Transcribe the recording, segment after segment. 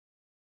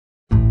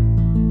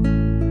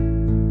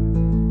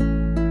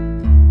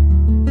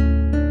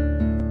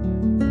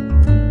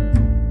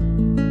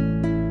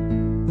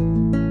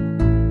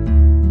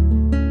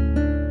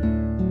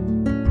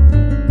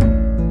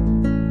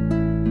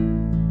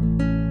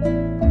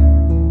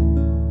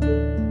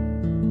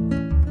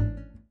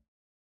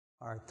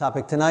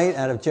Topic tonight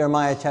out of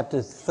Jeremiah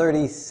chapter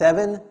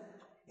 37.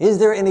 Is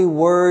there any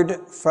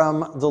word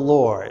from the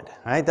Lord?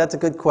 Right? That's a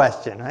good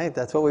question, right?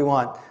 That's what we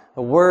want.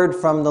 A word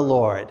from the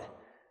Lord.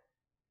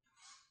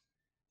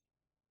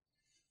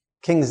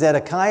 King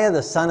Zedekiah,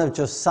 the son of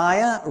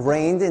Josiah,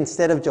 reigned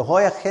instead of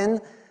Jehoiachin,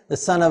 the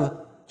son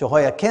of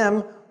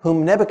Jehoiakim,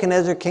 whom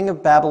Nebuchadnezzar, king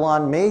of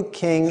Babylon, made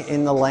king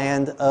in the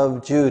land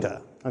of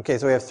Judah. Okay,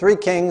 so we have three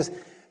kings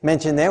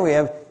mentioned there. We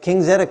have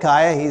King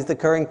Zedekiah. He's the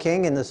current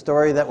king in the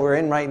story that we're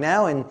in right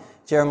now in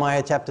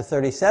Jeremiah chapter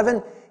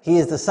 37. He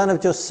is the son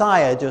of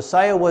Josiah.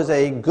 Josiah was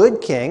a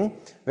good king,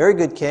 very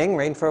good king,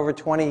 reigned for over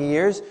 20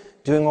 years,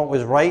 doing what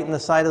was right in the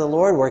sight of the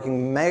Lord,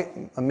 working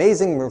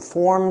amazing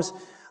reforms,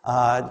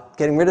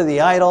 getting rid of the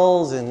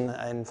idols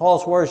and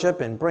false worship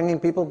and bringing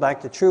people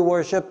back to true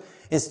worship,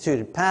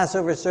 instituted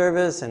Passover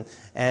service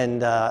and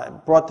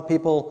brought the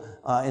people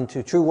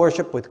into true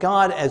worship with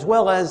God, as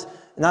well as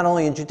not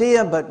only in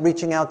Judea, but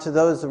reaching out to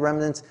those, the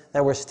remnants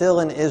that were still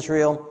in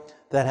Israel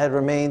that had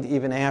remained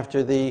even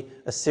after the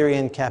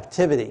Assyrian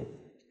captivity.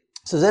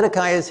 So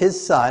Zedekiah is his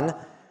son,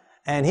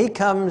 and he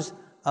comes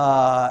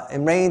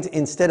and reigns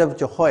instead of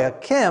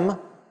Jehoiakim,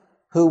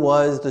 who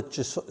was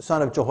the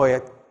son of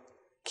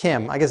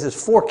Jehoiakim. I guess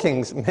there's four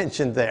kings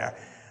mentioned there,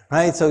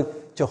 right? So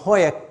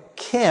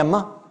Jehoiakim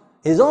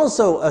is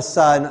also a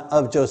son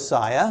of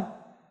Josiah,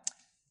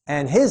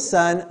 and his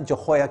son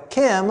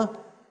Jehoiakim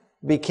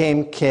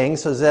became king.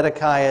 So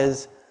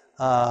Zedekiah's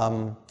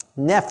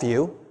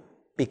nephew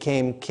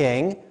became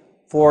king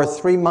for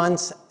 3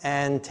 months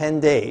and 10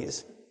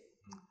 days.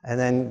 And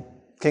then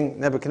King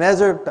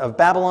Nebuchadnezzar of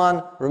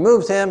Babylon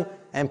removes him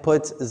and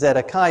puts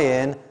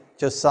Zedekiah in,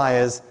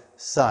 Josiah's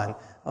son.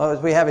 As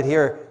we have it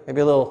here,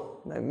 maybe a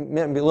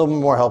little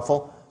more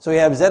helpful. So we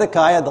have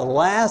Zedekiah, the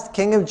last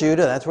king of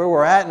Judah. That's where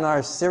we're at in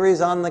our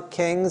series on the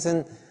kings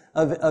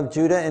of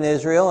Judah and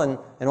Israel and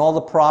all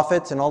the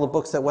prophets and all the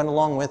books that went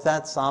along with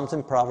that, Psalms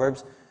and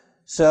Proverbs.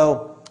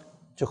 So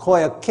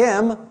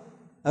Jehoiakim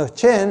of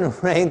Chin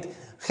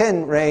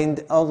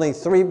reigned only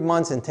 3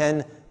 months and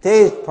 10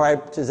 days prior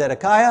to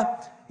Zedekiah.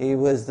 He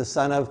was the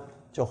son of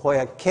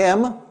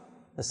Jehoiakim,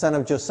 the son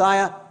of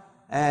Josiah.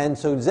 And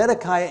so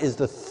Zedekiah is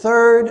the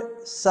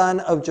third son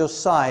of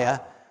Josiah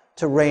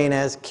to reign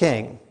as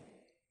king.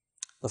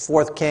 The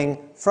fourth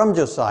king from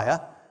Josiah.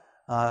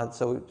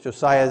 So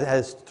Josiah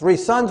has 3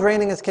 sons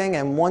reigning as king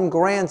and 1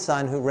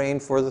 grandson who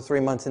reigned for the 3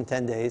 months and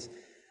 10 days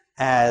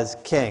as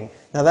king.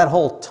 Now that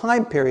whole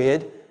time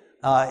period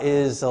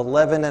is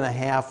 11 and a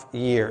half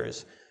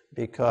years,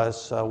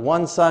 because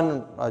one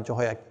son,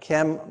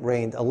 Jehoiakim,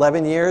 reigned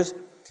 11 years,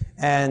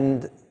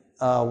 and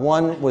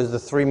one was the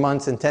 3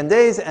 months and 10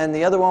 days, and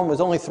the other one was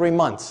only 3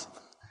 months.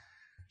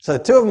 So the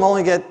two of them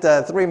only get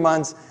 3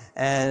 months,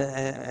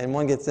 and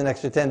one gets an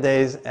extra 10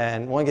 days,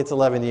 and one gets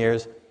 11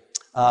 years.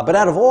 But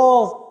out of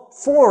all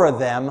 4 of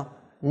them,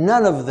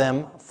 none of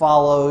them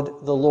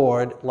followed the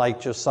Lord like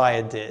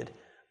Josiah did,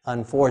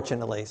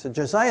 unfortunately. So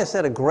Josiah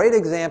set a great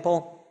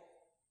example.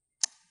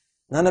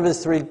 None of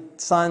his 3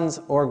 sons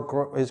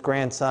or his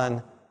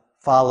grandson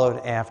followed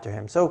after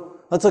him. So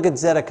let's look at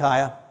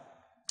Zedekiah a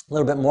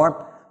little bit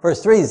more.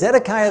 Verse 3,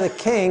 Zedekiah the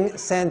king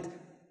sent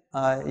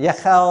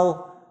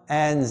Yechiel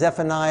and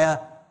Zephaniah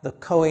the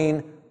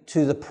Kohen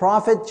to the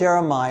prophet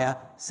Jeremiah,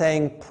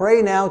 saying,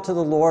 "Pray now to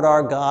the Lord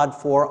our God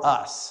for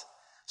us."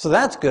 So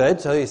that's good.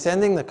 So he's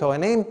sending the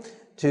Kohanim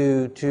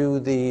to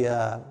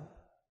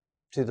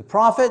the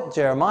prophet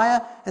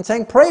Jeremiah and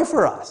saying, "Pray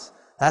for us."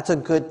 That's a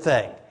good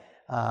thing.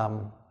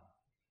 And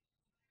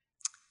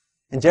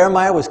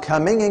Jeremiah was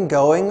coming and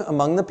going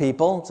among the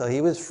people, so he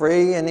was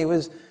free and he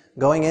was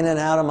going in and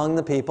out among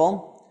the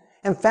people.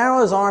 And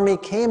Pharaoh's army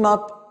came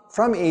up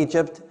from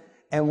Egypt,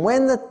 and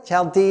when the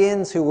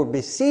Chaldeans who were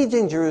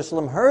besieging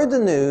Jerusalem heard the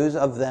news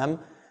of them,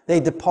 they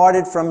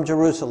departed from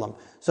Jerusalem.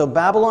 So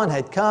Babylon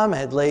had come,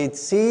 had laid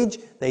siege.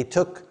 They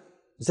took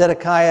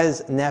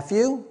Zedekiah's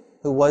nephew,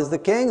 who was the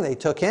king. They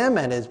took him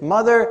and his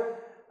mother,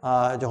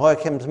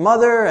 Jehoiakim's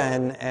mother,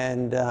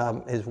 and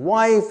his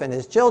wife and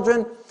his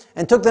children,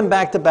 and took them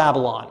back to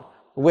Babylon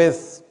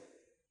with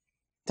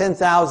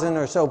 10,000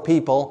 or so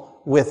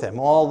people with him.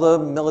 All the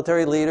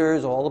military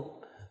leaders, all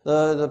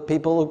the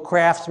people,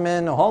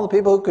 craftsmen, all the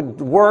people who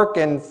could work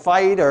and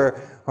fight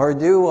or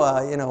do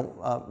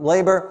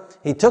labor.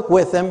 He took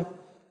with him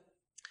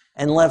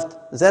and left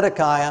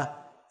Zedekiah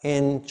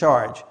in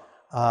charge.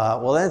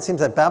 Well, then it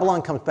seems that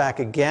Babylon comes back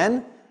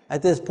again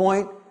at this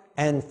point,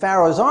 and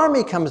Pharaoh's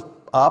army comes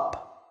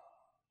up,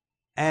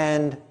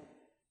 and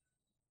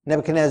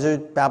Nebuchadnezzar,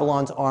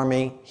 Babylon's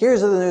army,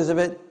 hears of the news of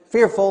it,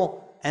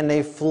 fearful, and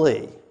they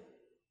flee.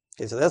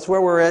 Okay, so that's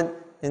where we're at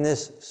in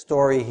this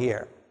story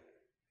here.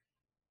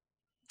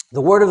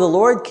 The word of the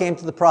Lord came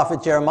to the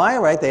prophet Jeremiah,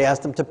 right? They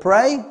asked him to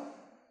pray.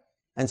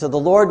 And so the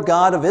Lord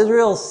God of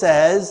Israel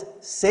says,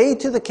 "Say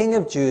to the king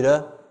of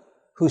Judah,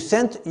 who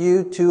sent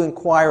you to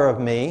inquire of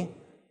me,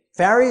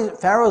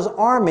 Pharaoh's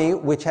army,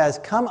 which has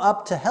come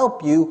up to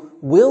help you,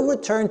 will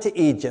return to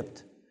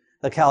Egypt.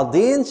 The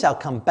Chaldeans shall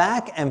come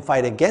back and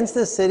fight against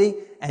the city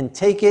and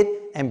take it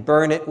and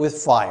burn it with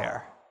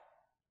fire."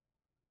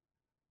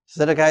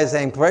 Zedekiah is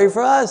saying, pray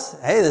for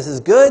us. Hey, this is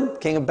good.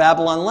 King of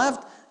Babylon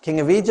left. King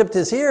of Egypt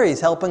is here.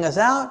 He's helping us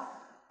out.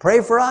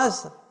 Pray for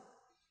us.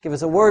 Give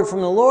us a word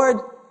from the Lord.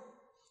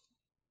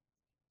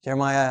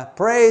 Jeremiah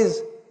prays.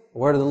 The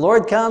word of the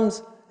Lord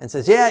comes and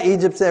says, yeah,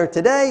 Egypt's there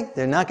today.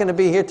 They're not going to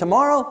be here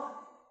tomorrow.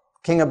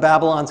 King of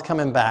Babylon's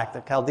coming back.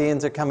 The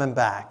Chaldeans are coming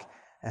back.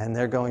 And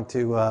they're going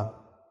to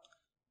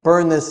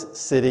burn this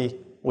city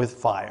with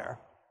fire.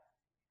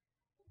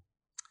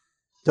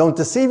 Don't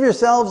deceive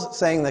yourselves,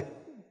 saying the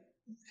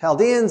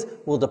Chaldeans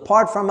will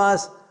depart from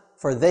us,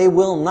 for they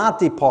will not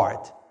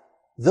depart.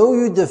 Though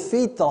you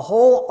defeat the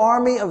whole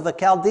army of the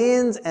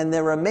Chaldeans and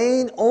there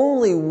remain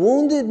only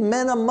wounded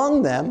men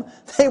among them,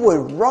 they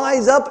would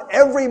rise up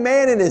every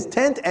man in his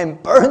tent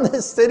and burn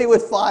this city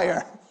with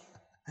fire.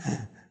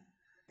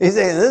 He's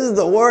saying, this is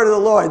the word of the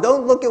Lord.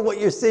 Don't look at what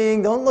you're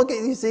seeing. Don't look at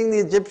you seeing the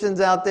Egyptians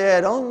out there.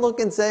 Don't look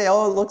and say,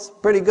 oh, it looks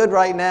pretty good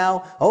right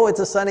now. Oh,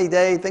 it's a sunny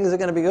day. Things are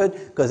going to be good.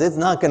 Because it's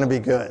not going to be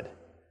good.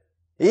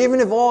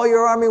 Even if all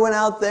your army went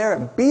out there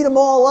and beat them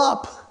all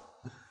up,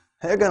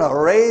 they're going to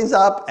raise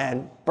up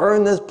and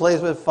burn this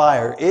place with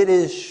fire. It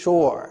is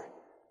sure.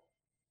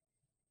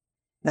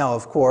 Now,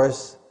 of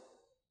course,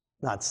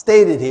 not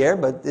stated here,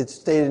 but it's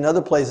stated in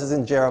other places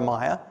in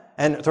Jeremiah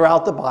and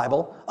throughout the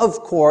Bible, of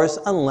course,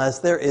 unless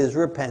there is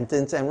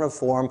repentance and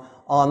reform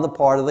on the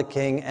part of the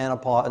king and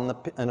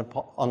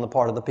on the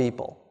part of the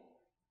people.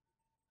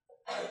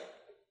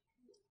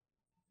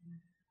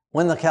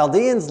 When the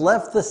Chaldeans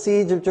left the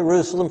siege of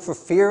Jerusalem for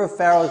fear of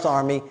Pharaoh's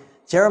army,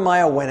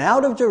 Jeremiah went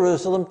out of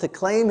Jerusalem to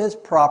claim his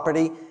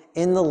property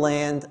in the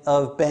land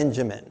of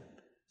Benjamin.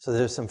 So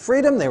there's some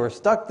freedom. They were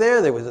stuck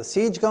there. There was a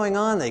siege going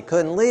on. They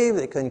couldn't leave.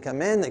 They couldn't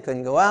come in. They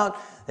couldn't go out.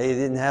 They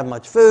didn't have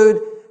much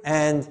food.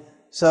 And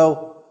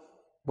so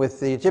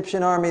with the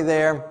Egyptian army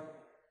there, a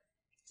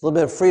little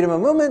bit of freedom of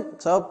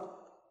movement. So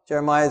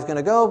Jeremiah is going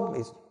to go.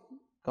 He's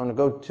going to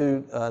go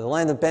to the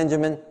land of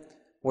Benjamin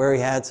where he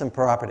had some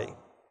property.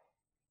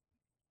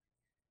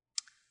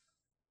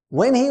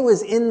 When he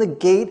was in the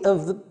gate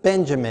of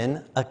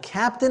Benjamin, a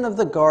captain of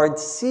the guard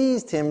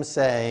seized him,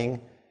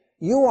 saying,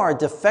 "You are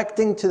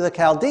defecting to the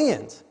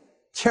Chaldeans."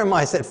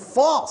 Jeremiah said,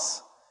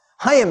 "False!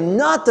 I am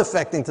not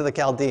defecting to the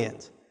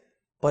Chaldeans."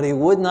 But he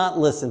would not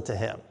listen to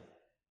him.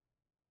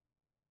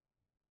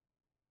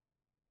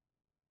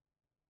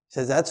 He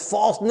says, "That's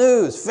false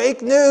news,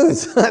 fake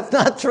news. That's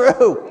not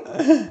true.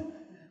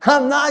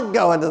 I'm not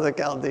going to the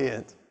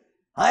Chaldeans.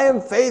 I am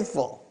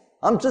faithful.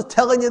 I'm just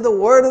telling you the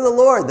word of the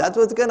Lord. That's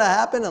what's going to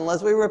happen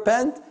unless we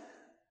repent.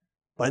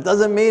 But it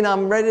doesn't mean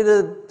I'm ready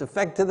to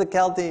defect to the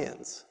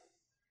Chaldeans."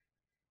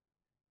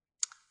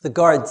 The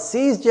guard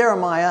seized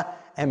Jeremiah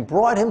and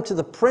brought him to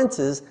the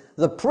princes.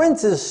 The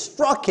princes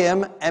struck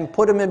him and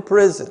put him in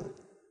prison.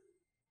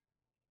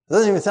 It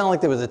doesn't even sound like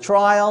there was a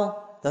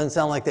trial. It doesn't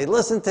sound like they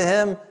listened to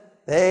him.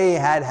 They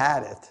had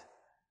it.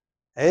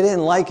 They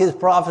didn't like his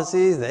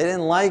prophecies. They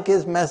didn't like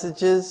his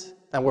messages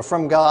that were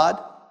from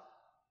God.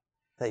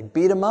 They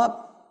beat him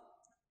up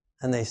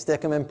and they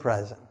stick him in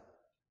prison.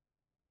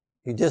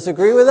 You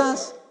disagree with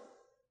us?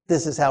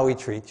 This is how we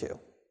treat you.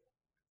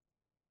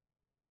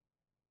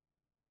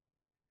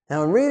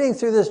 Now, in reading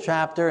through this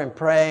chapter and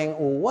praying,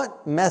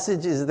 what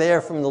message is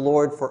there from the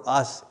Lord for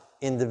us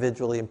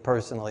individually and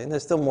personally? And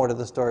there's still more to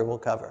the story we'll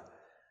cover.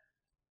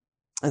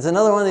 It's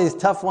another one of these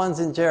tough ones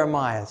in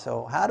Jeremiah.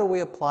 So how do we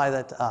apply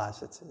that to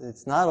us?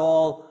 It's not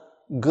all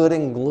good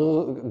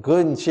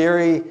and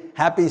cheery,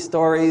 happy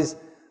stories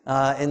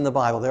in the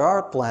Bible. There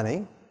are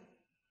plenty.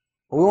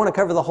 But we want to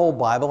cover the whole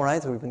Bible,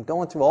 right? So we've been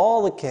going through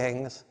all the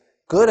kings,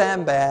 good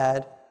and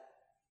bad.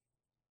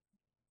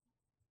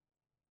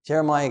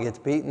 Jeremiah gets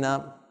beaten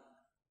up,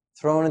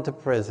 thrown into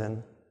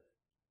prison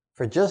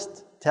for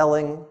just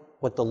telling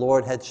what the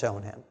Lord had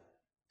shown him.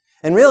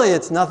 And really,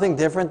 it's nothing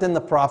different than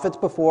the prophets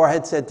before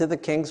had said to the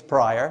kings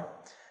prior.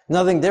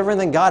 Nothing different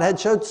than God had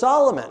showed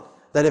Solomon,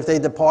 that if they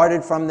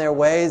departed from their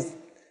ways,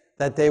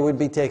 that they would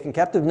be taken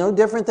captive. No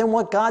different than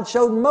what God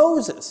showed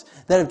Moses,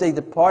 that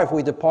if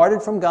we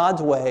departed from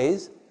God's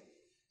ways,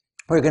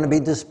 we're going to be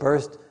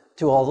dispersed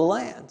to all the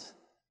lands.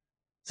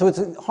 So it's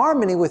in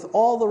harmony with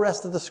all the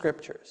rest of the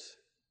scriptures.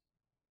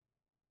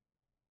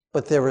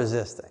 But they're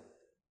resisting.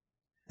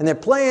 And they're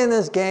playing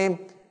this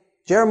game.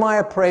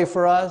 Jeremiah, pray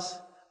for us.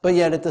 But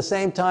yet at the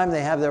same time,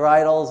 they have their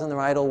idols and their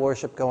idol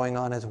worship going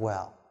on as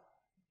well.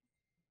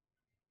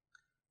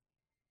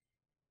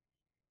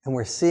 And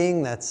we're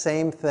seeing that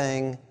same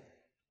thing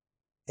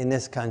in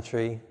this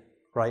country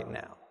right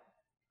now.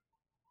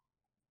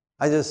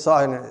 I just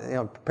saw,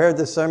 prepared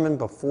this sermon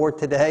before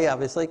today,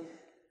 obviously.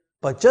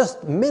 But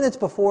just minutes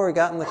before we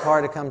got in the car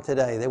to come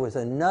today, there was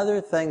another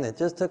thing that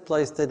just took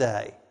place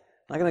today.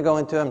 I'm not going to go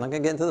into it. I'm not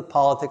going to get into the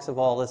politics of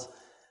all this.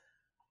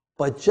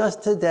 But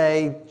just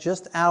today,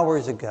 just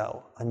hours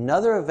ago,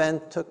 another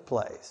event took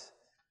place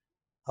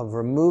of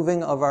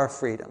removing of our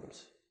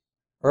freedoms.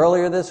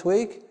 Earlier this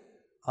week,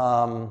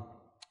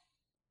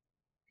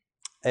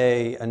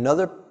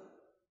 another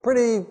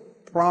pretty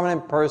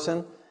prominent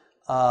person,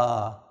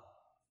 the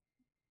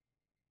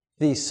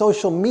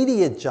social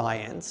media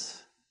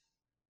giants,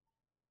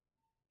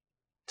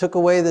 took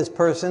away this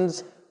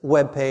person's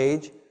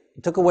webpage,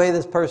 took away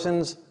this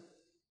person's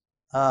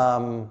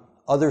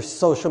other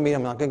social media.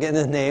 I'm not going to get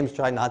into names,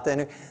 try not to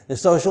enter. The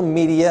social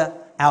media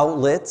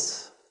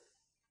outlets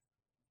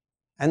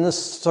and the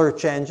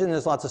search engine.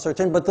 There's lots of search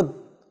engine, but the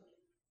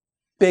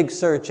big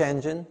search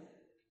engine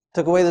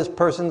took away this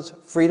person's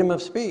freedom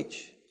of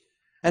speech.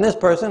 And this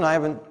person, I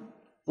haven't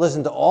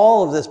listened to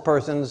all of this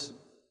person's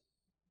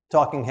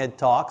talking head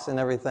talks and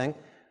everything,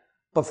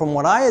 but from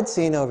what I had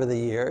seen over the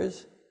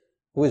years,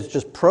 it was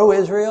just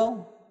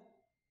pro-Israel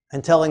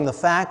and telling the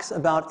facts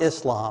about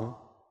Islam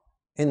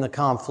in the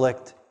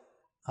conflict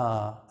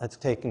that's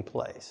taking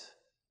place.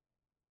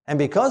 And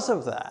because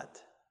of that,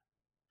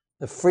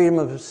 the freedom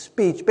of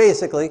speech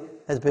basically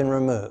has been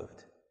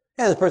removed.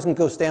 Yeah, this person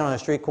can go stand on a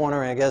street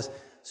corner and I guess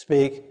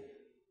speak,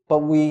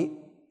 but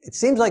it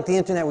seems like the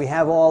internet, we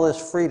have all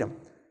this freedom,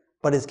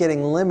 but it's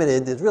getting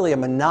limited. There's really a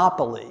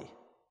monopoly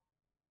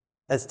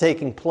that's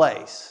taking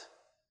place.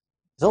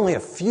 There's only a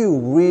few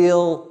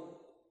real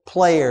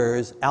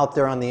players out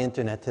there on the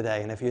internet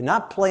today, and if you're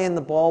not playing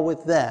the ball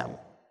with them,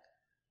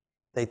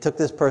 they took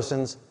this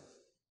person's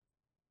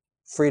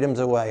freedoms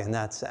away in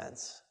that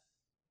sense.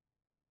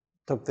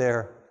 Took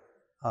their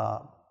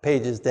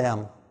pages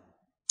down.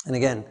 And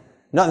again,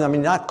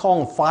 not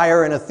calling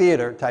fire in a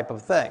theater type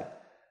of thing.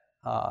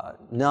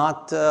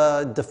 Not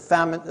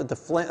fanning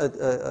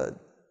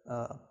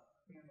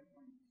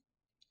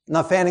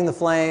the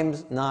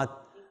flames, not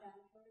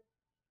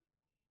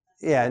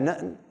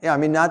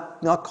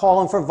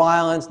calling for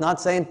violence, not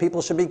saying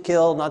people should be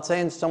killed, not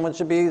saying someone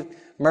should be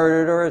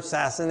murdered or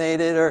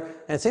assassinated, and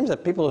it seems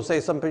that people who say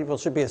some people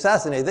should be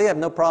assassinated, they have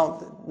no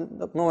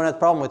one has a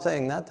problem with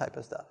saying that type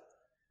of stuff.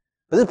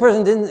 But this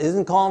person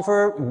isn't calling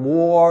for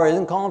war,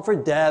 isn't calling for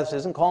deaths,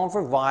 isn't calling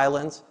for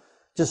violence,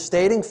 just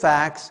stating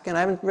facts. Again,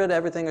 I haven't read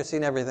everything or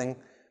seen everything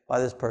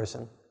by this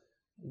person,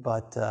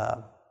 but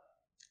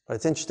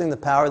it's interesting the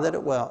power that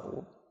it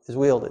is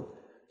wielded.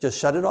 Just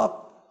shut it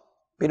off,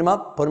 beat them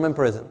up, put them in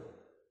prison.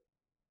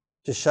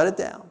 Just shut it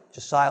down,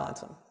 just silence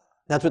them.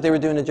 That's what they were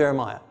doing to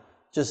Jeremiah.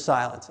 Just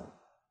silence him.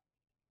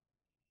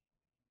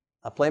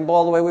 Not playing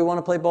ball the way we want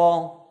to play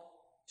ball,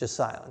 just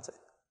silence it.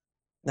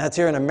 And that's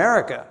here in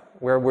America,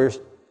 where we're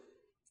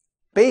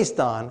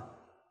based on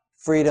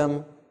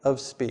freedom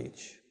of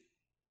speech.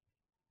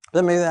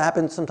 But maybe that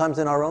happens sometimes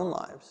in our own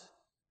lives.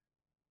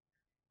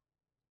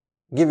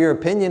 Give your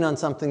opinion on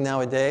something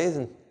nowadays,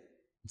 and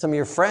some of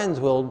your friends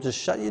will just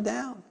shut you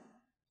down.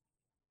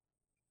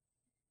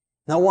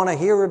 Not want to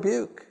hear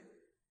rebuke.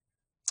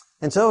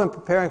 And so in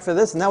preparing for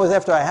this, and that was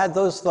after I had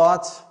those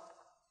thoughts,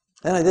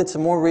 then I did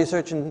some more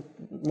research and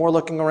more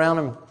looking around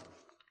and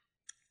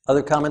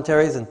other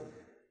commentaries,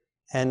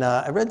 and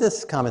I read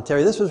this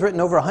commentary. This was written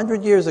over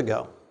 100 years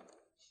ago.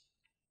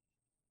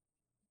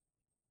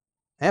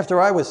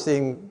 After I was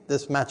seeing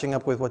this matching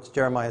up with what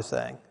Jeremiah is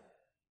saying.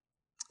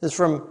 This is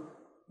from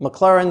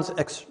McLaren's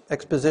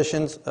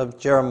Expositions of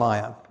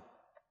Jeremiah.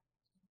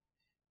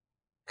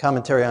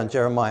 Commentary on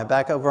Jeremiah,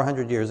 back over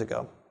 100 years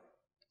ago.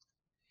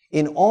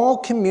 In all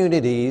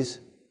communities,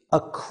 a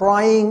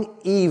crying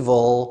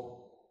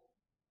evil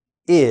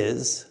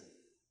is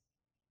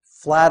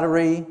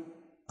flattery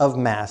of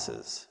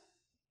masses,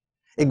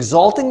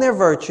 exalting their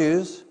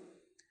virtues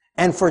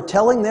and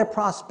foretelling their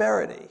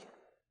prosperity.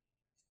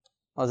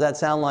 Well, does that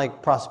sound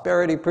like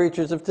prosperity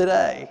preachers of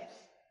today?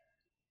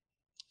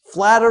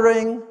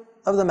 Flattering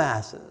of the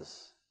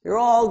masses. You're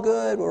all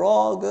good, we're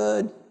all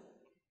good.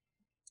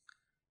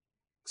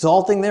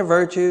 Exalting their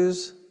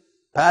virtues,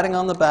 patting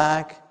on the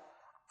back,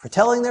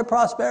 foretelling their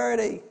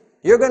prosperity.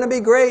 You're going to be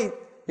great.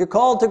 You're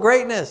called to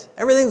greatness.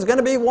 Everything's going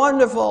to be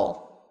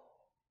wonderful.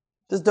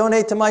 Just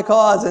donate to my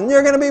cause and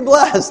you're going to be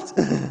blessed.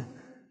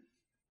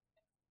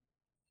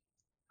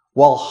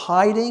 While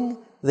hiding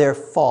their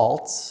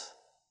faults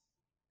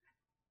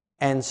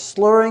and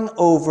slurring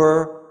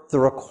over the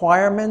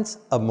requirements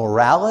of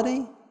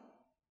morality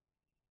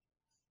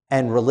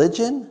and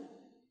religion,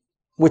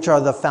 which are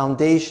the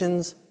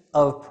foundations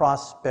of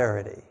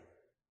prosperity.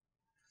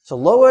 So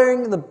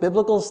lowering the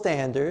biblical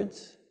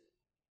standards,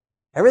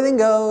 everything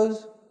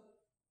goes,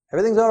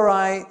 everything's all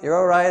right, you're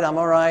all right, I'm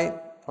all right,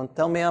 don't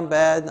tell me I'm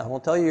bad, I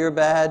won't tell you you're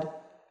bad.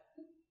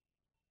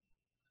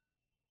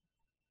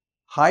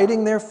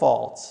 Hiding their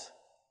faults,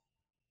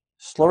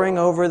 slurring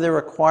over the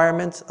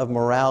requirements of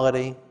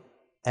morality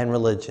and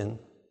religion,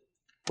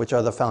 which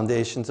are the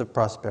foundations of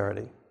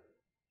prosperity.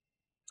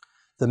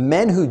 The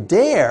men who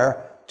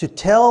dare to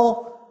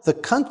tell their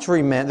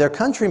countrymen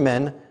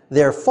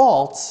their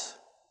faults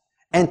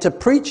and to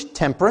preach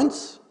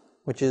temperance,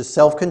 which is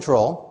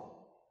self-control,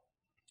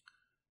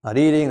 not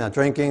eating, not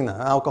drinking, not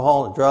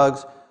alcohol, not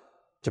drugs,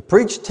 to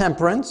preach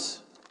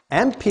temperance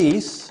and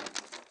peace,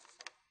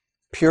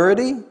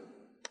 purity,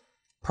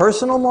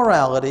 personal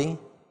morality,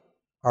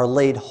 are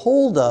laid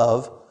hold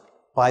of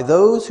by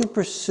those who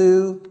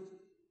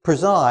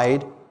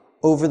preside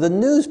over the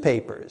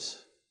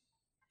newspapers.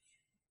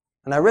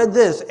 And I read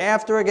this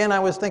after, again, I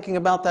was thinking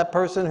about that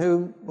person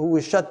who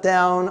was shut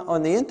down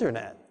on the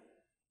internet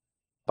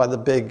by the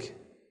big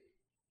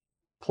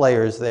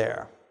players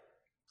there.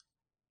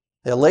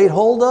 They're laid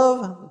hold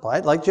of,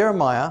 like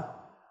Jeremiah,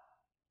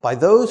 by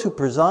those who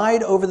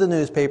preside over the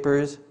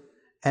newspapers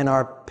and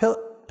are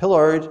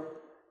pillared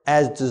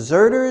as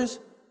deserters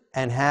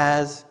and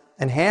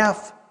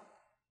half.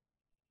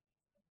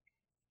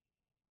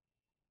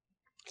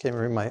 Can't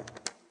read my.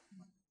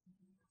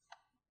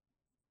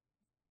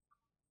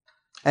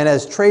 And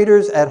as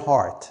traitors at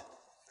heart,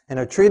 and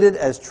are treated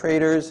as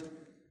traitors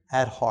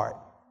at heart.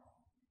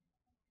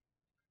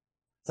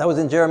 That was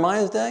in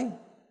Jeremiah's day.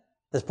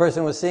 This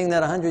person was seeing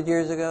that 100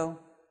 years ago,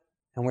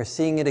 and we're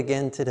seeing it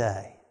again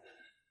today.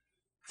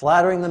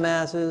 Flattering the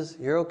masses,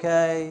 you're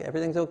okay,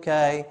 everything's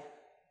okay.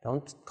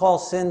 Don't call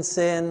sin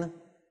sin.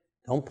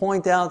 Don't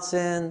point out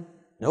sin.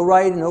 No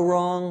right, no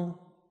wrong.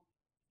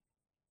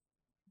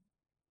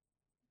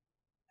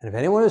 And if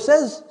anyone who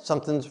says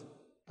something's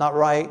not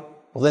right,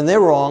 well, then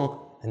they're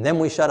wrong, and then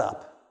we shut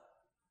up.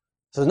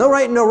 So there's no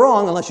right and no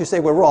wrong unless you say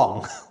we're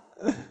wrong.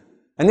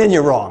 And then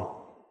you're wrong.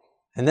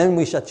 And then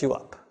we shut you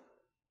up.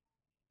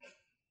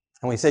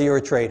 And we say you're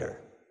a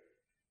traitor.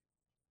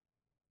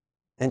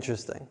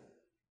 Interesting.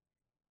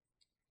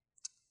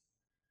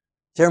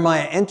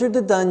 Jeremiah entered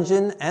the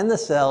dungeon and the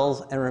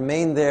cells and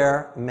remained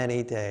there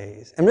many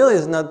days. And really,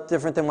 it's no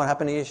different than what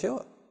happened to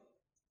Yeshua.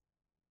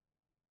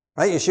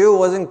 Right? Yeshua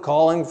wasn't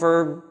calling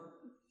for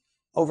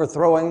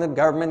overthrowing the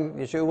government.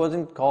 Yeshua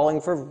wasn't calling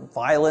for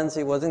violence.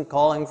 He wasn't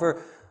calling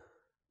for,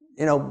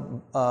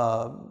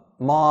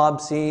 mob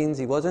scenes.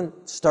 He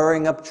wasn't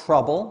stirring up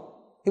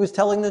trouble. He was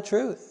telling the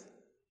truth.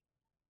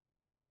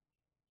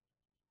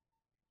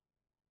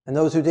 And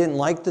those who didn't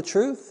like the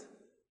truth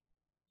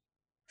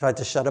tried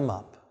to shut him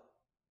up.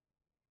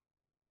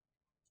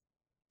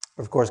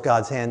 Of course,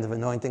 God's hand of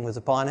anointing was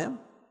upon him.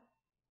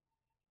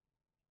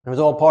 It was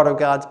all part of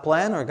God's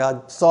plan, or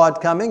God saw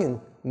it coming and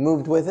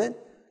moved with it,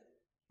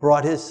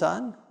 brought his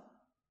son,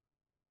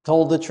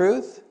 told the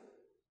truth,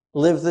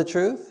 lived the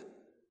truth.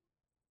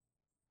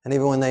 And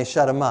even when they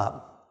shut him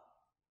up,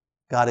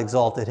 God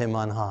exalted him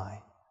on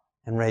high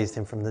and raised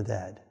him from the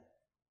dead.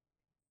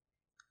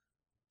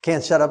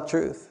 Can't shut up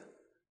truth.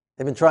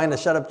 They've been trying to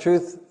shut up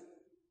truth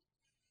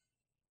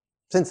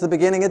since the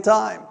beginning of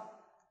time.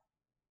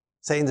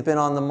 Satan's been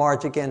on the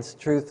march against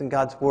truth and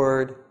God's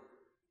word.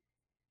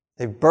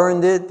 They've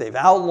burned it, they've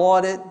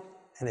outlawed it,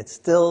 and it's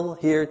still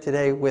here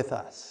today with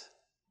us.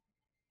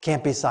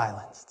 Can't be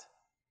silenced.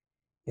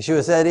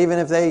 Yeshua said even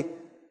if they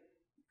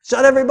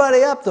shut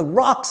everybody up, the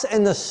rocks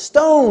and the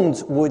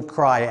stones would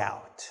cry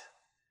out.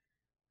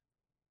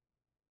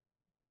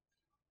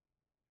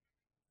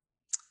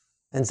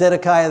 And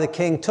Zedekiah the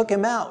king took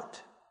him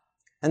out.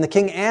 And the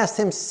king asked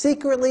him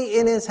secretly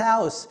in his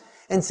house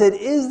and said,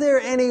 "Is there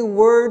any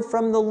word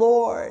from the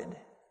Lord?"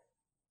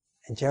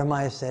 And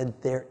Jeremiah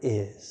said, "There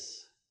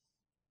is."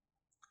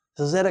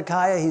 So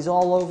Zedekiah, he's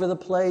all over the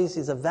place.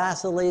 He's a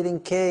vacillating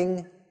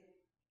king.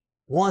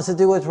 Wants to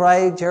do what's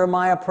right.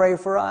 Jeremiah, pray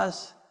for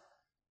us.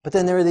 But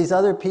then there are these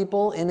other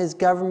people in his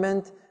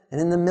government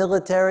and in the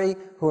military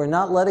who are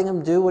not letting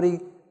him do what he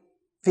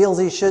feels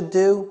he should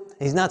do.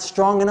 He's not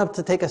strong enough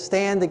to take a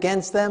stand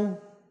against them.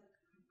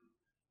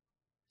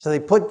 So they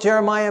put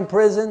Jeremiah in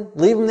prison,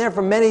 leave him there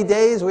for many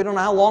days. We don't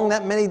know how long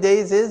that many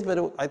days is,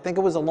 but I think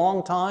it was a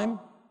long time.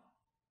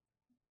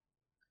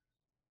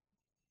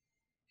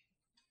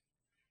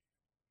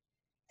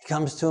 He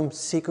comes to him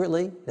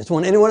secretly. Doesn't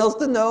want anyone else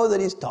to know that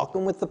he's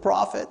talking with the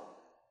prophet.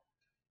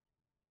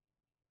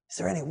 Is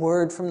there any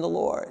word from the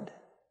Lord?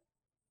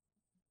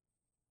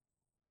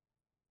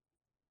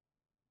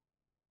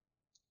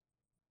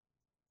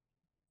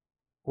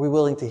 Are we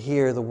willing to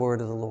hear the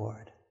word of the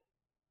Lord?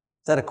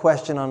 Is that a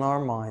question on our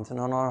minds and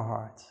on our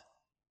hearts?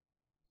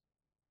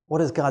 What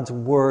does God's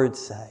word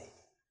say?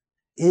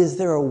 Is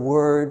there a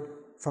word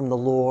from the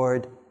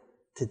Lord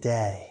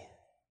today?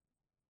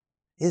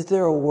 Is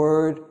there a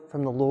word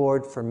from the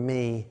Lord for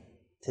me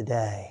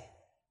today?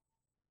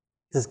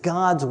 Does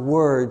God's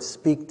word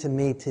speak to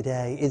me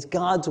today? Is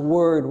God's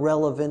word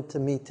relevant to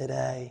me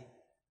today?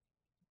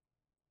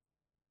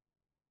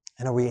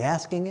 And are we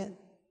asking it?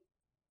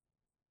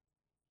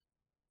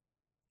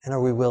 And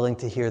are we willing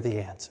to hear the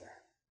answer?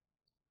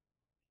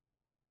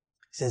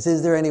 He says,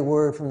 "Is there any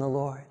word from the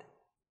Lord?"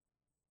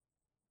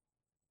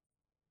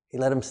 He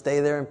let him stay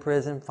there in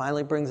prison,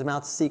 finally brings him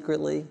out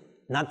secretly,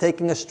 not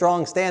taking a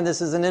strong stand.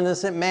 This is an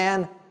innocent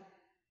man,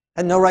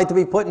 had no right to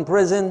be put in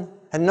prison,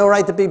 had no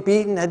right to be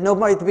beaten, had no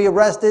right to be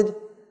arrested.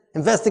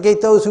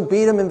 Investigate those who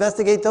beat him,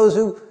 investigate those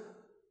who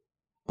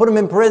put him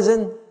in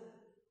prison,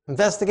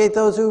 investigate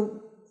those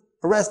who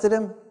arrested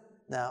him.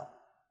 No.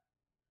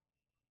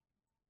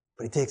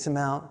 But he takes him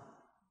out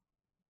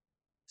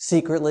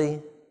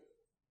secretly.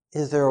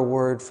 Is there a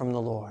word from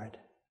the Lord?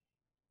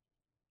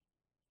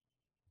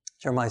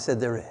 Jeremiah said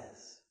there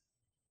is.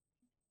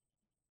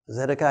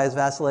 Zedekiah is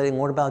vacillating.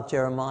 What about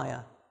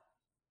Jeremiah?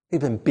 He's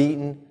been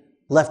beaten,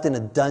 left in a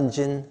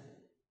dungeon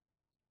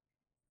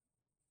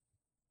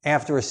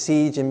after a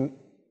siege, and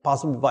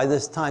possibly by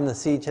this time the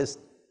siege has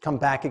come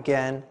back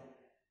again.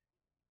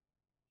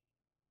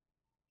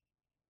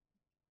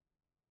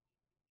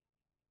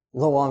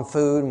 Low on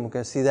food, and we're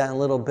going to see that in a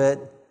little bit.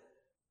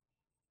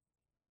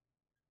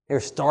 They're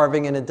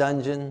starving in a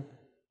dungeon.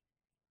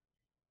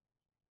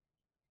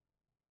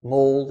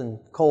 Mold and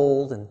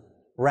cold and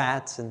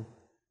rats and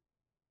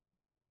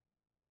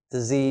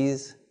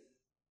disease.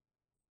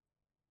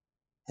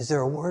 Is there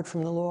a word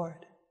from the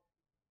Lord?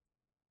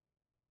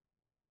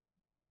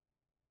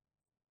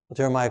 Well,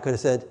 Jeremiah could have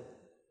said,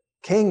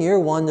 King, you're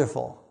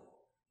wonderful.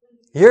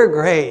 You're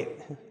great.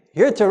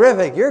 You're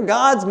terrific. You're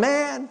God's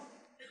man.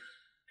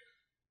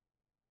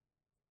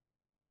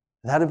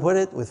 And how to put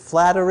it? With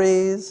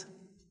flatteries,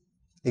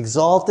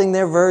 exalting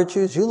their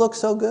virtues. You look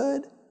so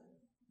good.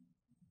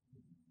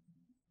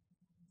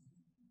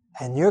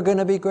 And you're going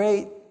to be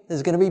great.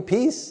 There's going to be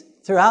peace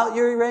throughout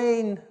your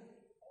reign.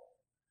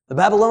 The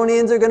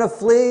Babylonians are going to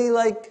flee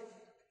like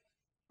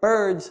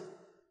birds.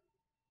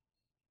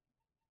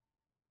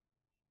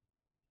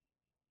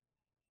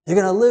 You're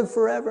going to live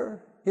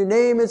forever. Your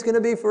name is going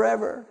to be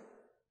forever.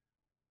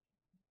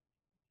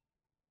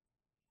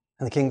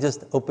 And the king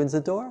just opens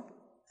the door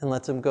and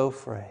lets him go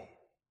free.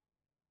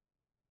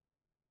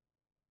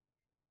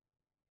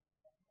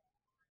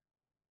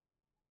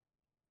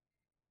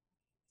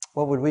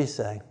 What would we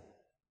say?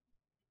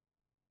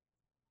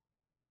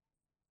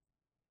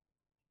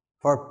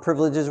 If our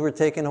privileges were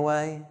taken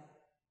away,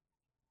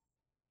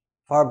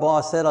 if our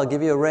boss said, I'll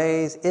give you a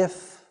raise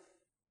if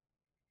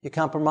you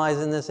compromise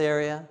in this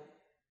area,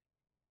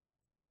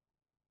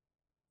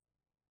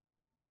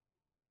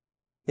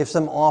 if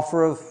some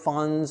offer of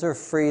funds or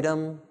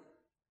freedom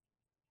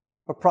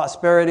or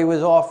prosperity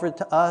was offered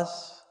to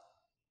us,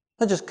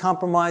 I'll just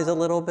compromise a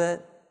little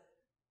bit.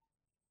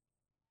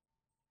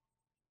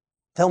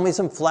 Tell me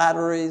some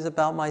flatteries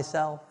about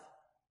myself,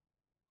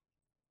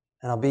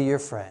 and I'll be your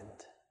friend.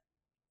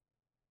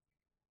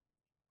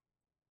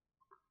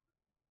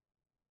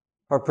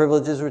 Our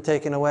privileges were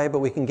taken away, but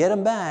we can get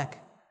them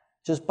back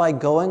just by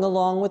going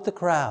along with the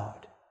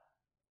crowd,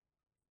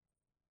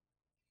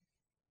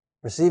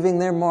 receiving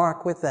their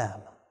mark with them,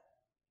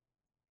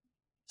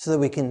 so that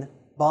we can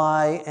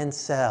buy and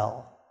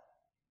sell,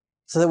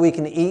 so that we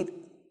can eat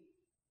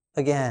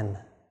again,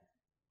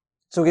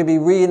 so we can be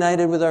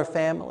reunited with our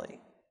family.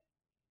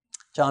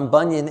 John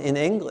Bunyan in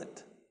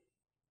England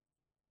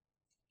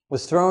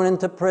was thrown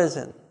into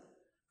prison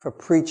for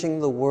preaching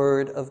the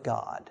Word of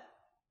God.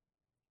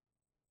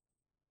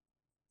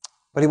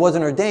 But he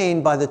wasn't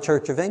ordained by the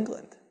Church of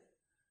England.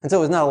 And so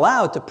he was not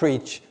allowed to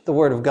preach the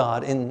Word of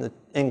God in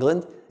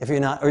England if you're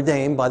not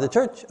ordained by the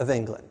Church of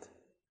England.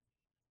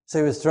 So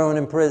he was thrown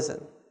in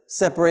prison,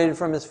 separated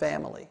from his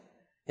family.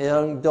 His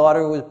young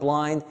daughter who was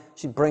blind,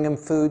 she'd bring him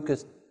food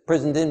because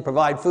prison didn't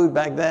provide food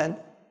back then.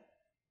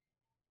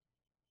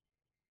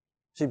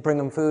 She'd bring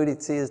him food,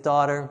 he'd see his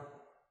daughter.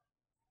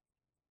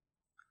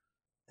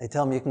 They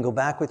tell him, you can go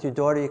back with your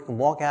daughter, you can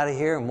walk out of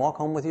here and walk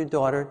home with your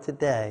daughter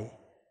today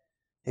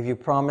if you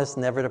promise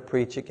never to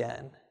preach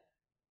again.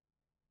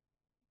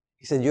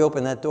 He said, you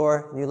open that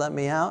door and you let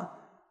me out,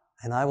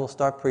 and I will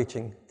start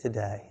preaching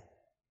today.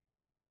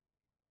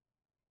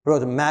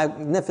 Wrote a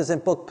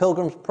magnificent book,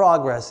 Pilgrim's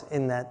Progress,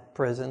 in that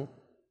prison.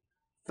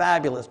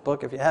 Fabulous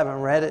book. If you haven't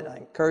read it, I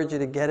encourage you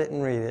to get it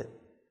and read it.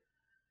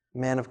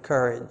 Man of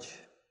courage.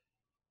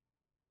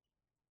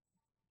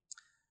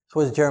 So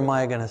what is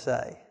Jeremiah going to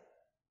say?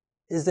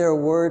 Is there a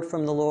word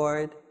from the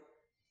Lord?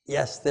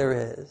 Yes, there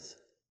is.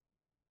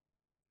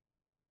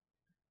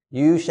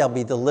 You shall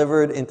be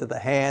delivered into the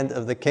hand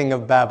of the king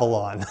of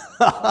Babylon.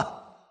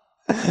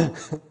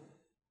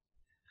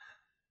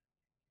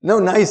 No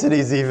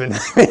niceties even.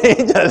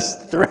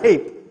 Just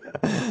straight.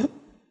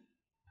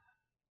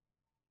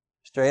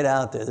 Straight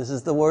out there. This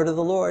is the word of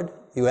the Lord.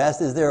 You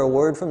asked, is there a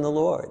word from the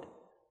Lord?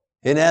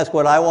 You didn't ask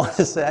what I want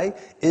to say.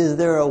 Is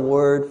there a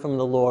word from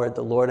the Lord?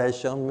 The Lord has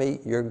shown me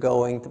you're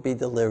going to be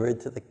delivered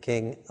to the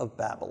king of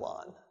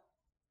Babylon.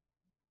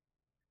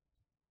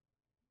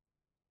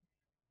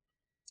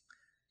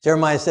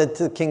 Jeremiah said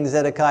to King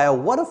Zedekiah,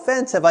 what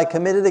offense have I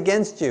committed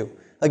against you,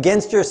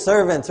 against your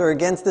servants, or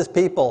against this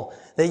people,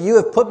 that you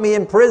have put me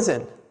in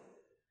prison?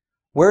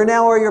 Where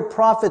now are your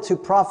prophets who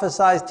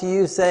prophesied to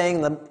you,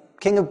 saying, the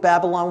king of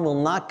Babylon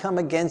will not come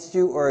against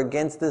you or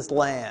against this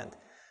land?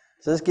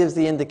 So this gives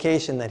the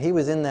indication that he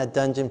was in that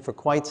dungeon for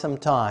quite some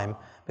time,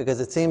 because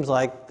it seems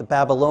like the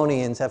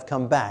Babylonians have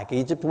come back.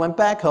 Egypt went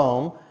back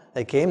home.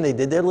 They came, they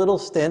did their little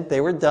stint.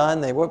 They were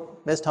done. They were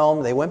missed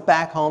home. They went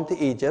back home to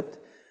Egypt.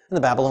 And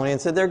the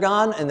Babylonians said they're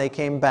gone, and they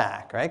came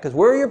back, right? Because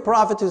where are your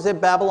prophets who said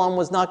Babylon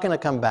was not going to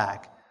come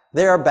back?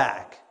 They are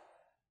back,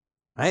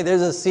 right?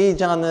 There's a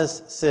siege on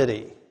this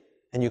city.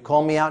 And you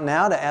call me out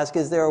now to ask,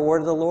 is there a word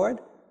of the Lord?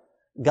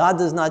 God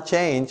does not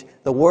change.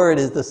 The word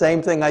is the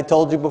same thing I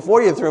told you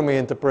before you threw me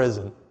into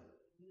prison.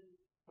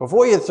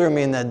 Before you threw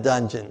me in that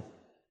dungeon.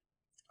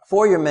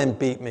 Before your men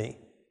beat me.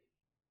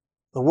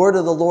 The word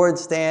of the Lord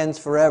stands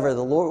forever.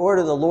 The word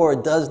of the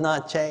Lord does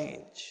not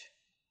change.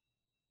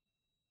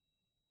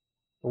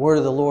 The word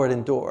of the Lord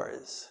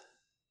endures.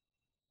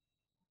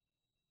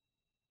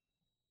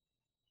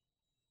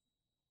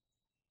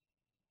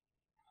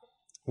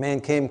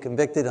 Man came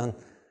convicted on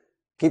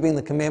keeping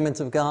the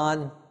commandments of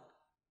God,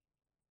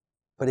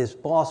 but his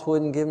boss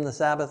wouldn't give him the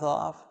Sabbath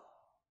off.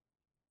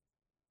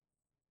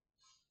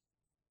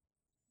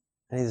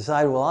 And he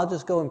decided, well, I'll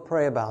just go and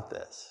pray about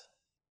this.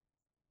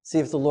 See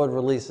if the Lord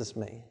releases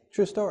me.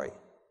 True story.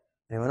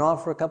 And he went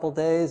off for a couple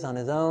days on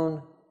his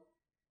own.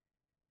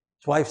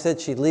 His wife said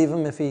she'd leave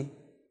him if he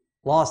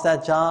lost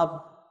that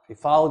job, if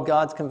he followed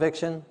God's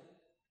conviction.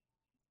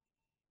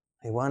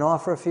 He went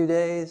off for a few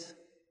days.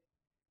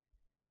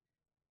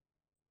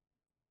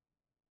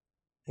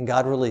 And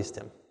God released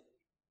him.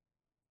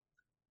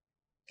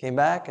 Came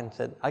back and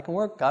said, I can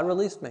work. God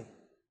released me.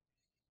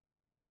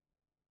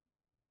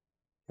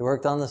 He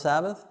worked on the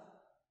Sabbath.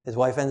 His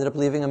wife ended up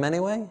leaving him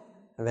anyway.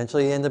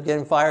 Eventually he ended up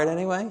getting fired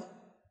anyway.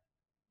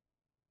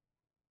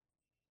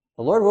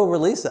 The Lord will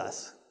release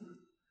us.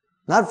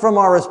 Not from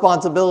our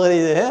responsibility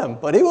to Him,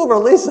 but He will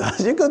release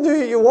us. You can do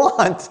what you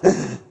want.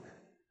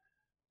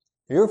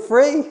 You're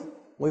free.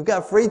 We've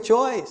got free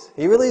choice.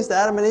 He released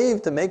Adam and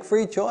Eve to make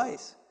free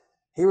choice.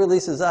 He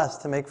releases us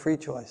to make free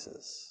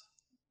choices.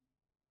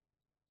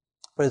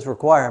 But His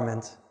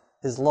requirement,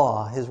 His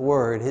law, His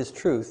word, His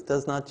truth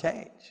does not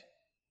change.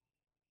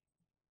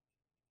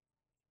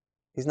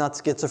 He's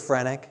not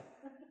schizophrenic.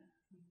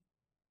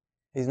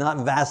 He's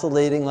not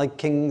vacillating like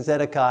King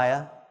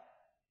Zedekiah.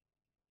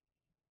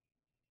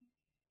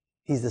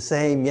 He's the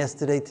same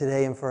yesterday,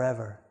 today, and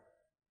forever.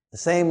 The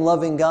same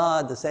loving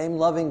God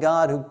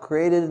who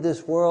created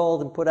this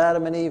world and put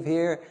Adam and Eve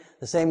here,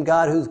 the same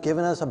God who's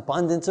given us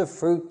abundance of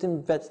fruit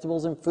and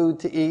vegetables and food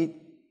to eat.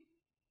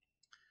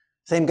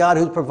 Same God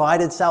who's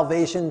provided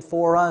salvation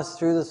for us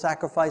through the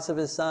sacrifice of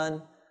His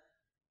Son.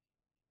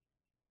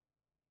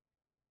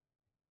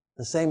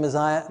 The same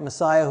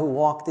Messiah who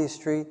walked these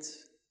streets,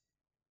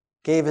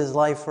 gave His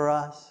life for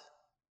us.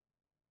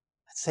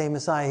 That same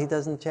Messiah, He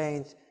doesn't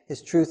change.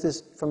 His truth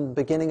is from the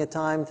beginning of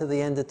time to the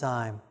end of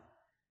time.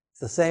 It's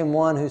the same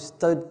one who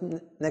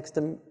stood next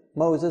to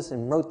Moses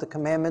and wrote the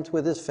commandments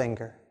with his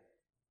finger,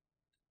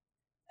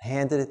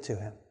 handed it to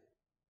him.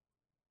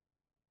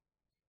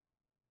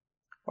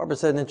 Barbara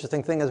said an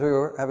interesting thing as we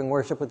were having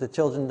worship with the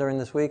children during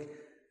this week.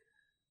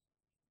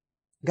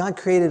 God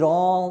created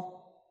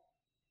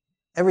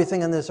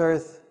everything on this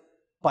earth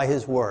by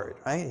His word,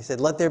 right? He said,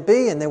 let there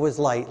be, and there was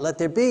light. Let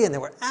there be, and there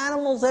were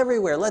animals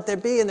everywhere. Let there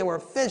be, and there were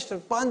fish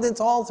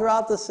abundance all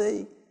throughout the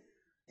sea.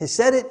 He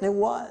said it, and it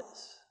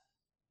was.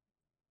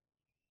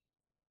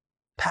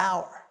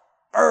 Power.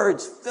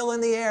 Birds filling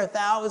the air,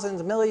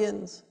 thousands,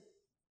 millions.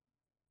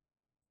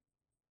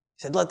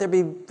 He said, let there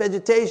be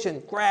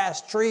vegetation,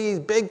 grass, trees,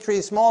 big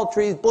trees, small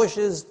trees,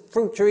 bushes,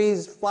 fruit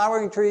trees,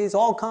 flowering trees,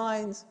 all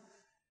kinds.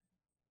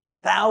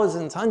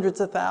 Thousands,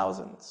 hundreds of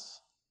thousands.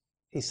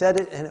 He said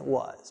it, and it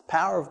was.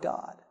 Power of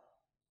God.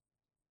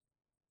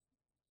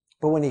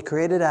 But when He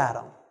created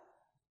Adam,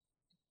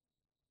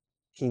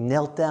 He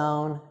knelt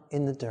down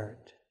in the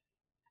dirt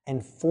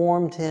and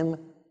formed him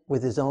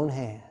with His own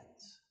hands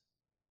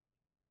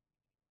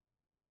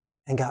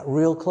and got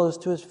real close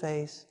to his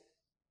face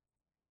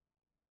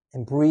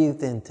and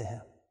breathed into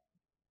him,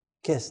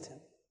 kissed him,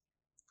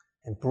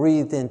 and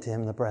breathed into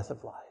him the breath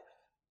of life.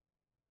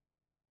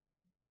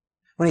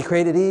 When He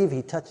created Eve,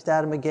 He touched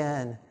Adam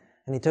again,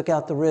 and He took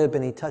out the rib,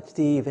 and He touched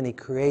Eve, and He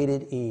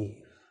created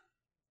Eve.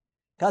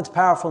 God's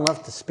powerful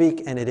enough to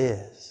speak, and it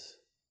is.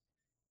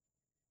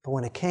 But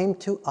when it came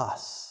to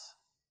us,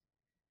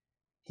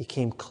 He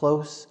came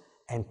close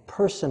and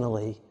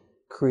personally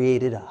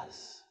created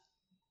us.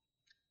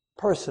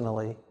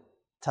 Personally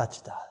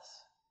touched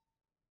us.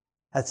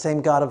 That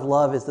same God of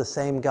love is the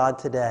same God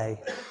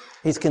today.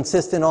 He's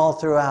consistent all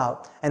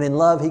throughout. And in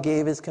love, He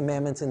gave His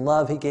commandments. In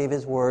love, He gave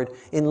His word.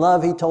 In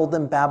love, He told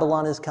them,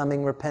 Babylon is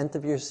coming. Repent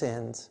of your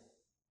sins.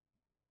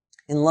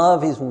 In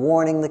love, He's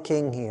warning the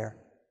king here.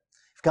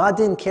 If God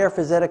didn't care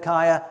for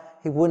Zedekiah,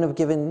 He wouldn't have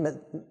given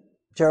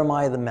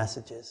Jeremiah the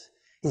messages.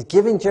 He's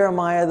giving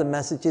Jeremiah the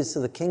messages so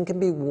the king can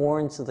be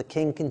warned, so the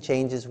king can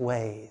change his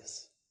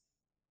ways.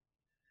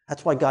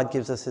 That's why God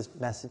gives us His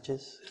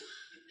messages.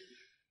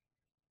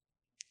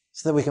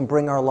 So that we can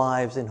bring our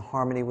lives in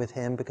harmony with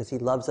Him, because He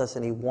loves us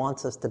and He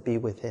wants us to be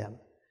with Him.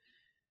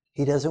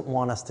 He doesn't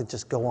want us to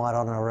just go out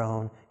on our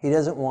own. He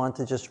doesn't want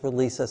to just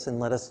release us and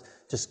let us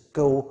just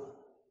go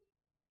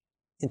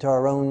into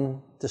our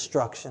own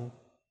destruction.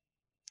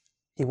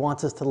 He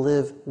wants us to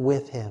live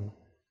with Him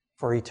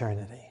for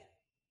eternity.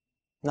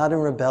 Not in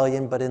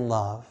rebellion, but in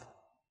love.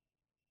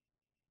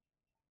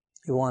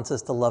 He wants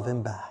us to love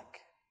Him back.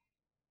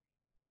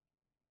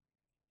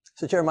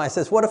 So Jeremiah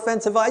says, what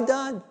offense have I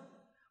done?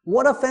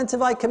 What offense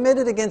have I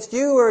committed against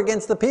you or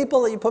against the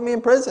people that you put me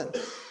in prison?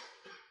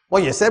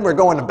 Well, you said we're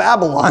going to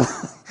Babylon.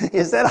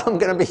 You said I'm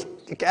going to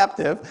be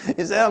captive.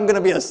 You said I'm going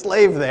to be a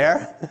slave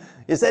there.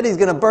 You said He's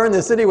going to burn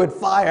the city with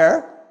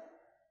fire.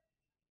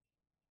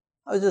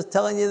 I was just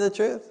telling you the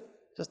truth.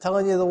 Just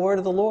telling you the word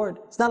of the Lord.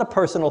 It's not a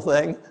personal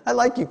thing. I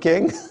like you,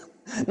 King.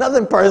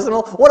 Nothing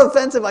personal. What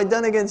offense have I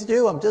done against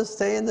you? I'm just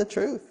saying the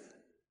truth.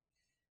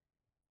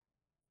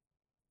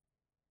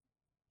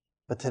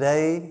 But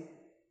today,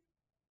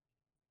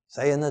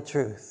 saying the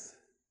truth,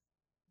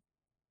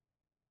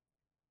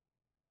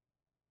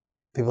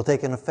 people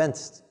take an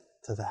offense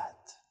to that.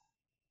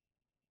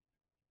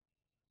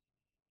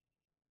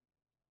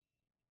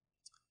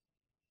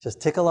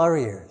 Just tickle our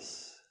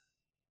ears.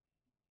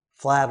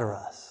 flatter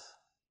us,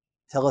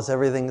 tell us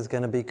everything's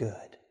going to be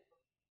good,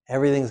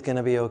 everything's going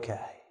to be okay.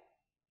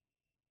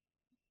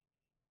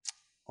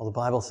 Well, the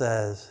Bible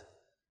says,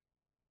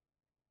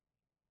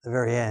 at the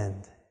very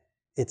end,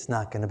 it's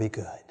not going to be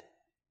good.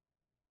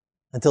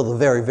 Until the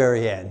very,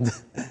 very end.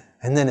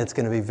 And then it's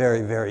going to be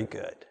very, very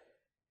good.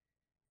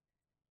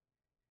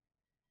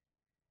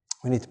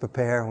 We need to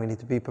prepare, and we need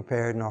to be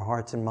prepared in our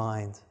hearts and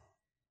minds.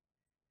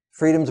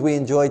 Freedoms we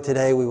enjoy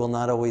today, we will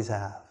not always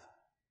have.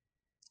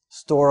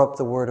 Store up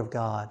the Word of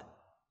God.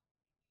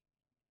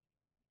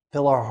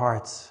 Fill our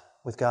hearts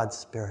with God's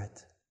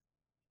Spirit.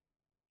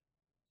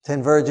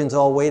 10 virgins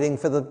all waiting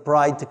for the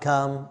bride to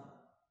come.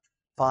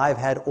 5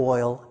 had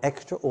oil,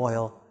 extra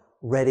oil,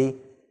 ready,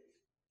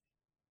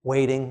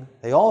 waiting.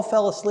 They all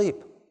fell asleep.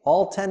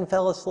 All 10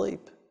 fell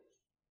asleep.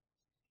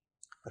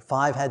 But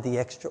 5 had the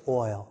extra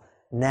oil.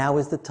 Now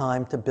is the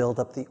time to build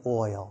up the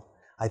oil.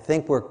 I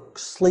think we're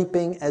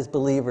sleeping as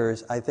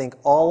believers. I think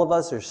all of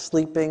us are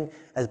sleeping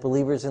as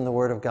believers in the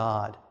Word of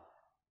God.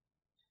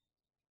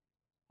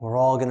 We're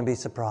all going to be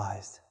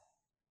surprised.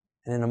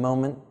 And in a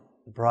moment,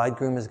 the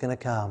bridegroom is going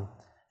to come.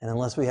 And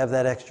unless we have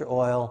that extra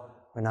oil,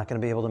 we're not going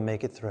to be able to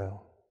make it through.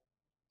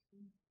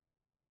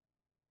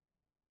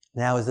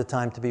 Now is the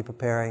time to be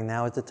preparing.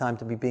 Now is the time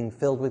to be being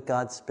filled with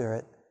God's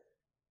Spirit,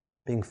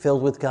 being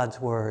filled with God's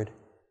Word,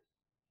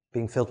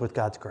 being filled with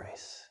God's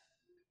grace.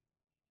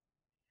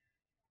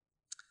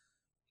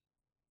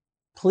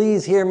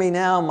 Please hear me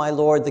now, my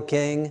Lord the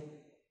King.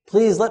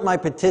 Please let my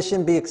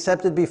petition be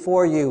accepted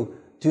before you.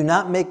 Do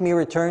not make me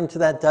return to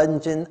that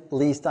dungeon,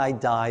 lest I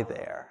die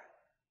there.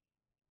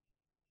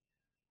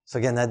 So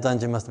again, that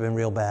dungeon must have been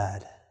real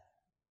bad.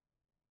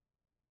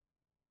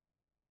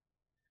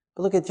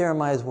 But look at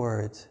Jeremiah's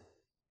words.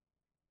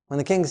 When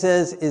the king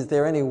says, "Is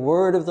there any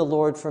word of the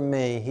Lord for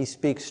me?" he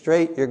speaks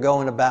straight, you're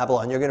going to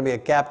Babylon. You're going to be a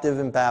captive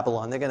in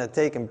Babylon. They're going to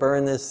take and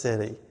burn this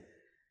city.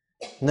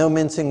 No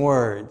mincing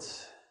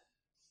words.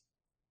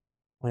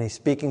 When he's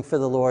speaking for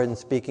the Lord and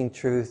speaking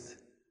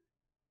truth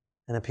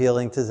and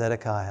appealing to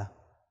Zedekiah.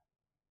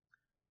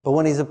 But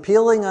when he's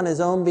appealing on his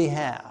own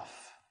behalf,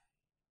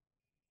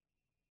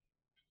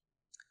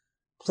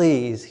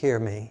 please hear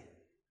me,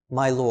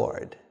 my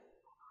Lord,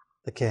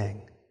 the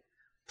King.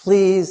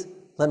 Please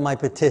let my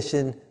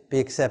petition be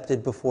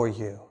accepted before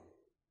you.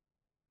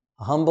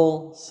 A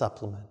humble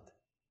supplement.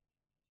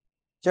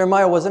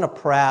 Jeremiah wasn't a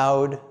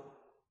proud,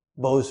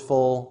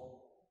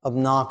 boastful,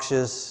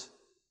 obnoxious,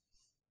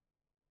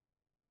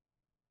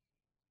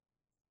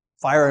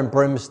 fire and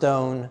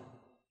brimstone,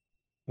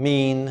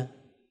 mean.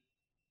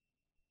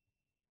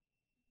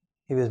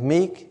 He was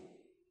meek,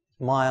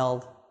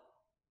 mild,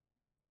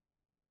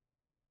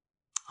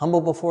 humble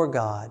before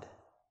God,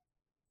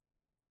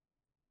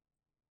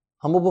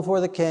 humble before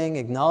the king,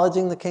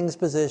 acknowledging the king's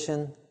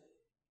position,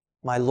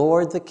 my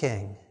Lord the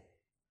King.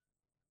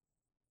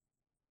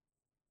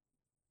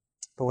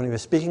 But when he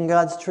was speaking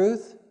God's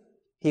truth,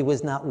 he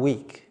was not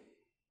weak.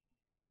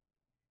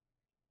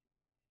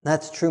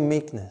 That's true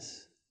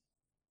meekness.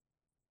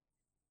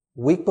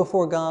 Weak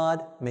before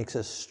God makes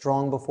us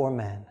strong before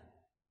men.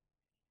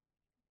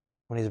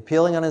 When he's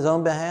appealing on his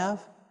own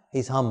behalf,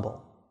 he's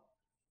humble.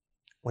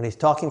 When he's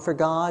talking for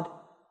God,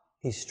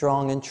 he's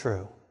strong and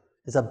true.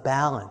 There's a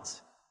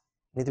balance.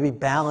 We need to be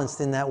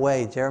balanced in that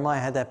way.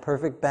 Jeremiah had that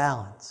perfect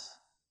balance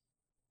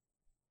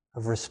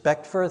of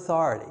respect for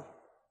authority,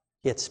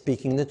 yet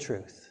speaking the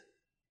truth.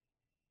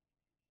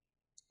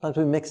 Sometimes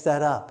we mix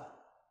that up.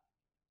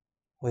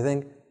 We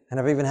think,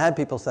 and I've even had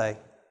people say,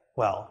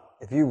 well,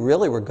 if you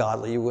really were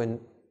godly, you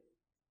wouldn't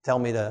tell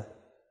me to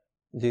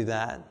do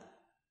that.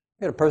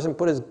 We had a person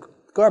put his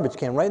garbage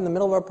can right in the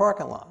middle of our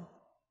parking lot.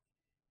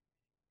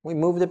 We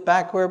moved it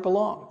back where it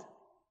belonged.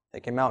 They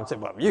came out and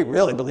said, well, you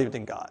really believed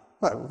in God.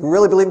 What, if we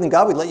really believed in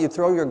God, we'd let you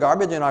throw your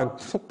garbage in our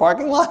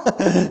parking lot?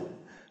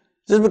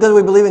 Just because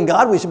we believe in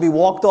God, we should be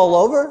walked all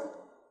over?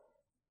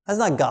 That's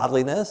not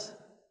godliness.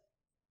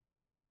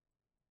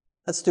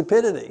 That's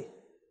stupidity.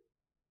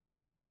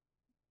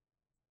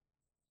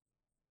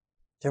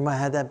 Jeremiah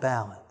had that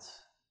balance.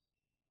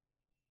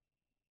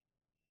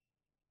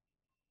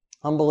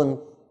 Humble and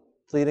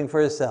pleading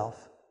for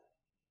himself,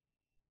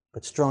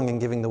 but strong in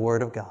giving the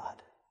word of God.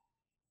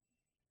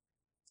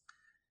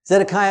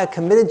 Zedekiah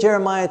committed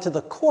Jeremiah to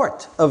the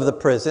court of the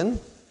prison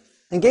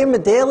and gave him a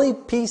daily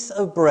piece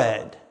of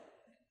bread.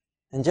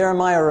 And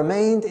Jeremiah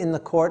remained in the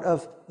court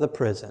of the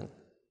prison.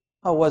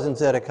 Oh, wasn't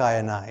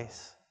Zedekiah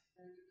nice?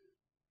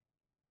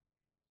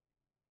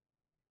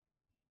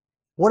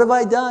 What have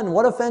I done?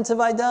 What offense have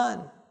I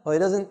done? Well,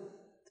 the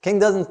king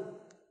doesn't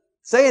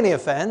say any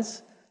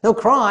offense, no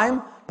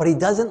crime, but he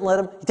doesn't let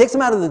him, he takes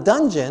him out of the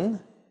dungeon,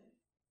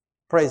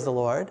 praise the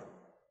Lord,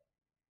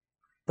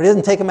 but he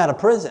doesn't take him out of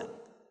prison.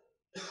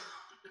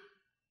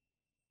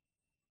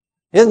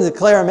 He doesn't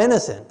declare him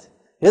innocent.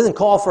 He doesn't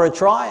call for a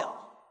trial.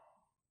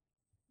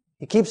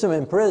 He keeps him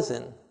in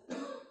prison.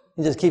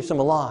 He just keeps him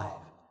alive.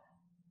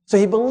 So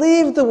he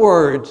believed the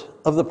word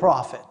of the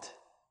prophet,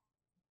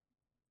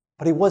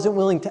 but he wasn't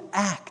willing to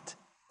act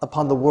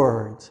upon the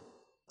words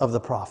of the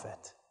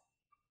prophet.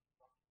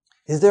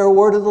 Is there a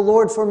word of the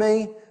Lord for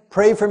me?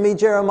 pray for me,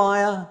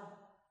 Jeremiah?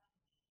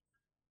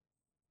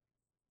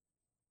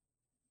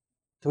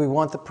 Do we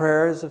want the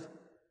prayers of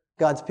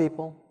God's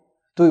people?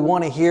 Do we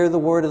want to hear the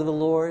word of the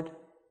Lord?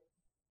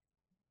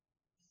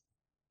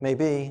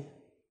 Maybe.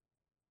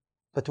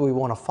 But do we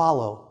want to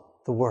follow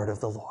the word of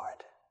the Lord?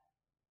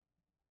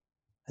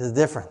 There's a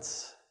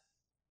difference.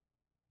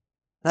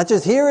 Not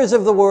just hearers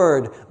of the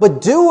word,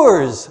 but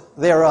doers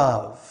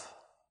thereof.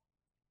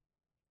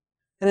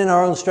 And in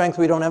our own strength,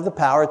 we don't have the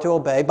power to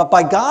obey. But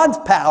by God's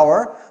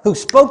power, who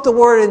spoke the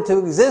word into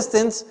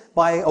existence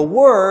by a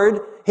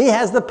word, he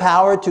has the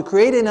power to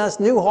create in us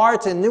new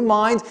hearts and new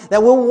minds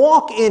that will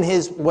walk in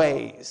his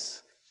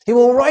ways. He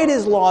will write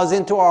his laws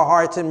into our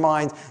hearts and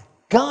minds.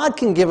 God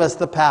can give us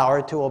the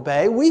power to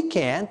obey. We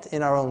can't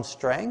in our own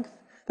strength.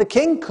 The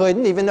king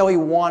couldn't, even though he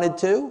wanted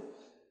to.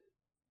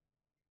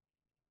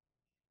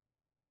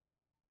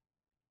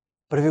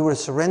 But if he would have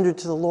surrendered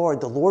to the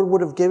Lord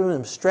would have given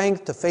him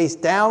strength to face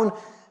down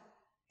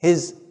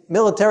his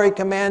military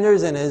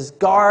commanders and his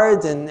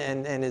guards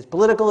and his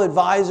political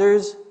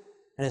advisors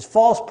and his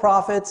false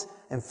prophets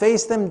and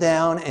face them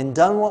down and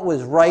done what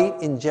was right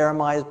in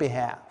Jeremiah's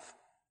behalf.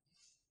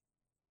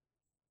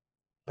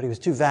 But he was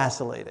too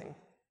vacillating.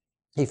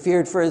 He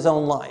feared for his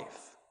own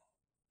life.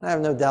 I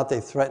have no doubt they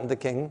threatened the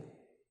king.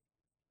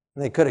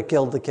 They could have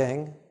killed the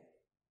king.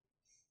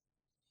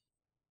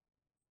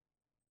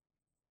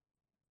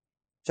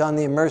 John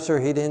the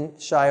Immerser, he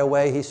didn't shy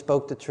away. He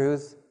spoke the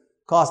truth.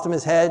 Cost him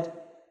his head.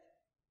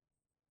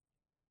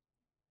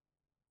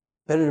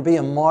 Better to be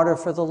a martyr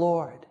for the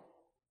Lord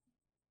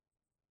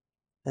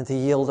than to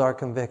yield our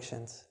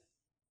convictions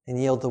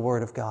and yield the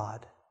word of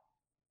God.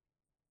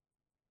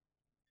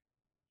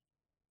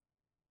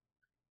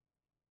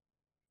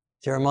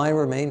 Jeremiah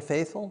remained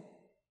faithful,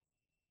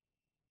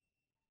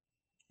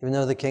 even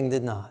though the king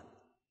did not.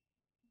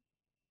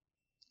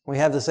 We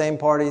have the same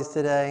parties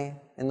today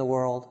in the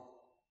world.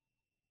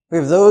 We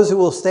have those who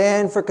will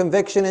stand for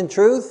conviction and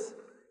truth,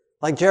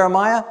 like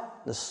Jeremiah,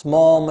 the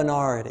small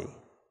minority.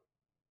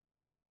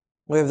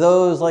 We have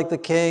those like the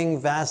king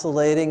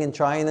vacillating and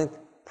trying to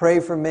pray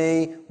for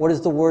me. What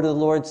does the word of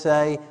the Lord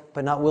say?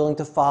 But not willing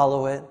to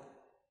follow it.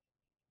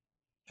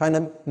 Trying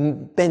to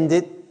bend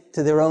it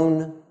to their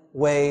own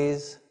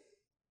ways.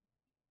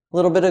 A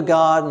little bit of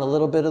God and a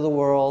little bit of the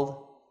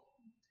world.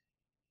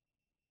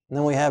 And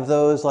then we have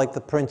those like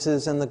the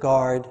princes and the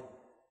guard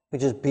who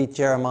just beat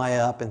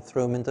Jeremiah up and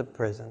threw him into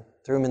prison,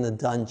 threw him in the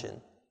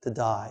dungeon to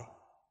die.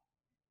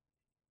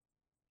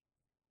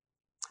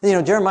 You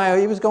know, Jeremiah,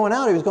 he was going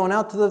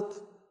out to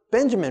the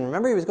Benjamin.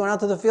 Remember, he was going out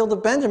to the field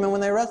of Benjamin when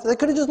they arrested. They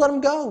could have just let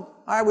him go.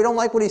 All right, we don't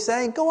like what he's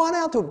saying. Go on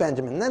out to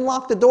Benjamin. And then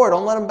lock the door.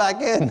 Don't let him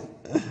back in.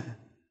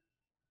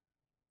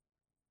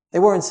 They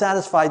weren't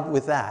satisfied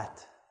with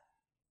that.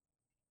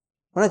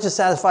 We're not just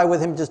satisfied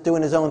with him just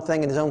doing his own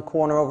thing in his own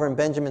corner over in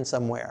Benjamin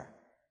somewhere.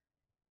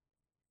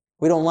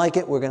 We don't like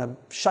it, we're going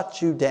to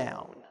shut you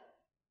down.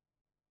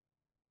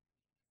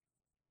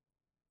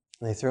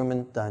 And they threw him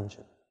in the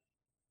dungeon.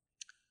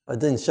 But it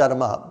didn't shut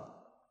him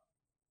up.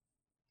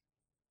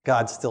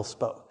 God still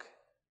spoke.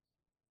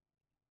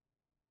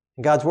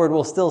 And God's word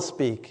will still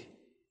speak.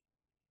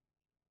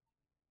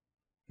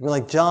 We're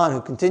like John,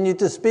 who continued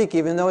to speak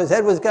even though his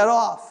head was cut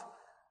off.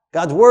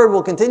 God's word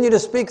will continue to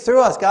speak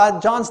through us.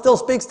 John still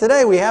speaks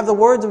today. We have the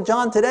words of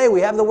John today.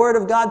 We have the word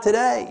of God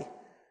today.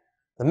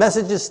 The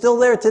message is still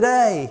there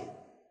today.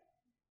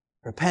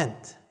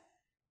 Repent.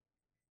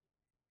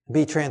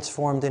 Be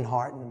transformed in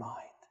heart and mind.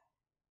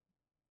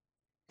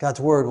 God's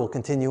word will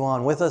continue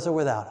on with us or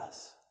without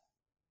us.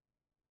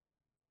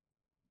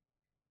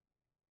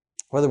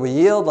 Whether we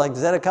yield like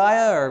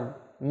Zedekiah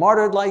or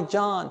martyred like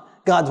John,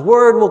 God's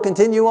word will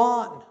continue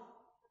on.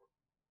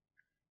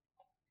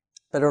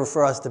 Better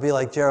for us to be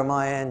like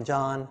Jeremiah and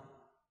John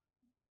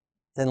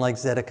than like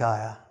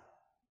Zedekiah.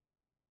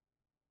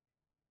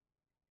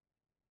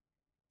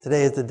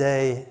 Today is the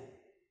day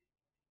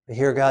to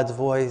hear God's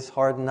voice,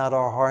 harden not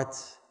our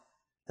hearts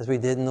as we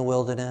did in the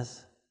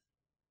wilderness.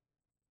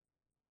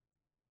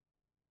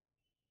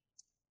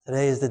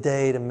 Today is the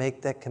day to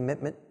make that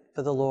commitment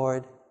for the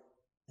Lord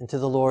and to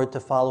the Lord to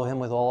follow him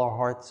with all our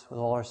hearts, with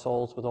all our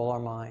souls, with all our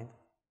mind.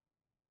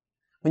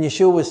 When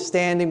Yeshua was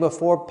standing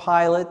before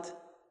Pilate,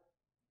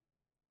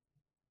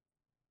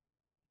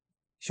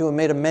 Yeshua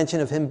made a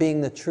mention of him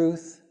being the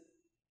truth.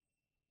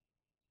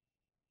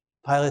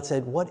 Pilate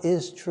said, "What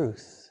is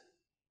truth?"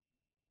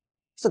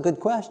 It's a good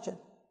question.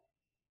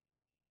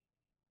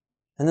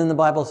 And then the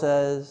Bible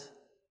says,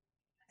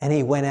 and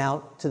he went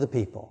out to the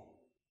people.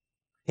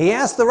 He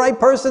asked the right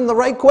person the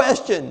right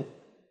question,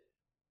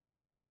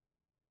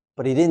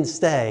 but he didn't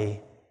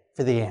stay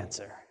for the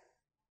answer.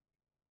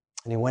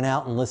 And he went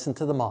out and listened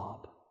to the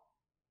mob.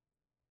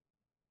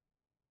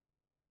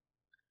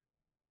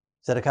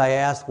 Zedekiah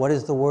asked, "What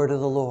is the word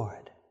of the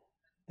Lord?"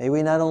 May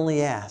we not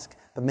only ask,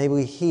 but may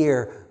we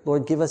hear.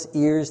 Lord, give us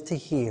ears to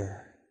hear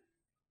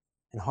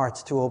and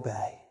hearts to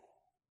obey.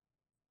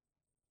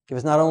 Give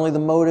us not only the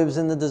motives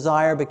and the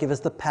desire, but give us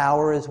the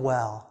power as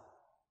well.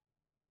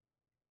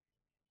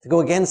 To go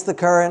against the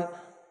current,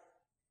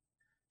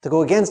 to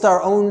go against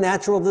our own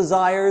natural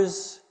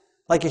desires.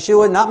 Like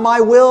Yeshua, not my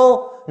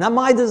will, not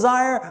my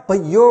desire,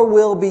 but your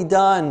will be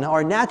done.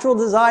 Our natural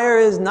desire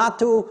is not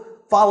to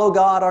follow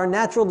God. Our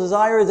natural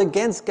desire is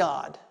against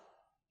God.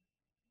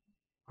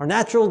 Our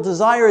natural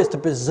desire is to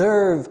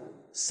preserve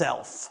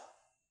self.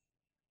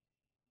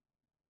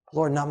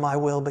 Lord, not my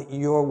will, but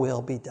your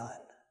will be done.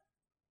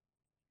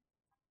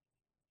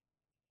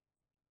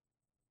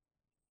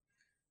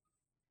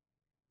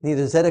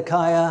 Neither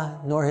Zedekiah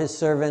nor his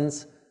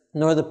servants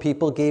nor the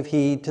people gave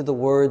heed to the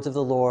words of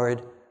the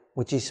Lord,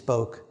 which he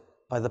spoke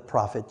by the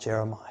prophet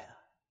Jeremiah.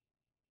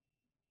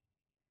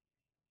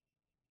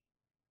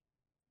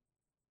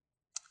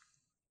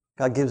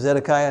 God gives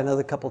Zedekiah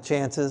another couple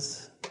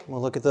chances.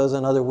 We'll look at those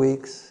in other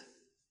weeks.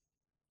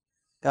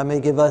 God may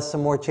give us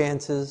some more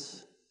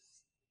chances,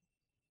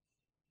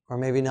 or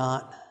maybe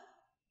not.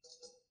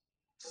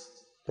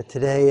 But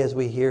today, as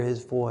we hear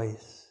his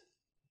voice,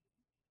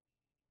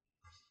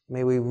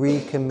 may we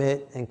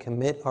recommit and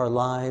commit our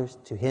lives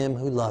to him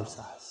who loves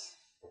us,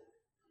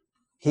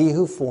 he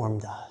who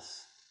formed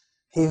us,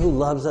 he who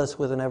loves us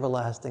with an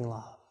everlasting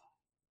love,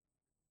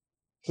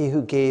 he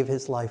who gave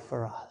his life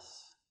for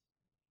us,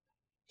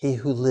 he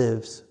who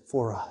lives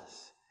for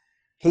us,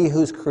 he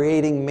who's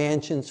creating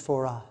mansions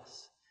for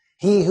us,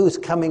 he who's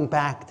coming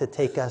back to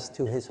take us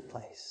to his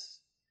place.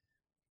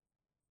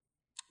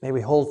 May we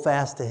hold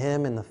fast to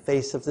him in the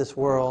face of this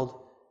world,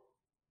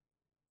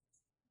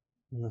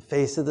 in the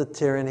face of the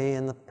tyranny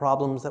and the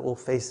problems that will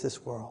face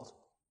this world.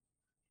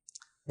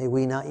 May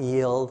we not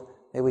yield.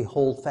 May we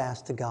hold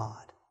fast to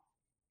God.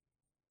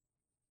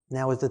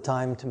 Now is the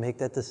time to make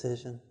that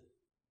decision.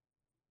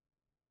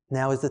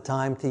 Now is the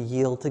time to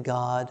yield to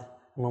God.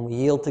 And when we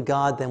yield to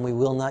God, then we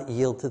will not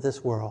yield to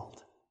this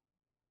world.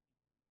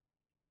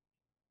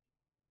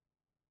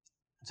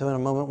 So in a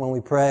moment when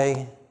we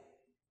pray,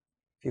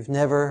 if you've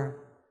never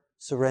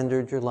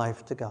surrendered your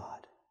life to God,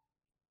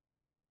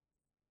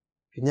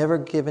 if you've never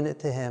given it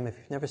to him, if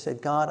you've never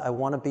said, God, I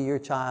want to be your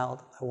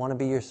child, I want to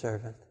be your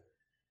servant,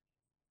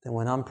 then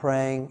when I'm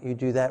praying, you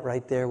do that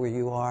right there where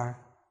you are,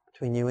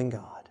 between you and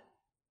God.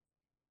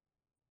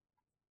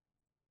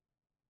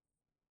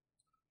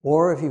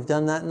 Or if you've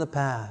done that in the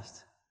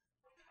past,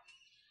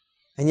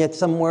 and yet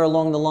somewhere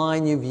along the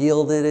line you've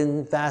yielded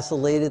and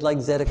vacillated like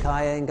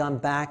Zedekiah and gone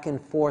back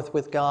and forth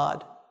with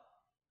God,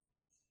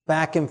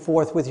 back and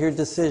forth with your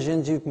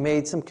decisions, you've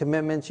made some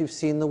commitments, you've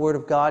seen the Word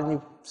of God, and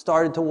you've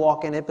started to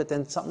walk in it, but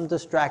then something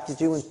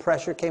distracted you and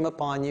pressure came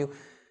upon you,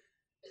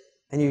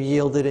 and you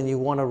yielded and you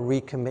want to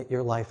recommit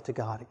your life to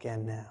God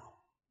again now.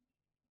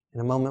 In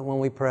a moment when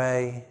we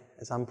pray,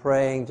 as I'm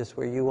praying, just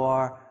where you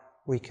are,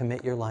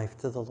 recommit your life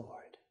to the Lord.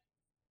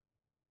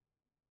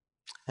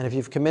 And if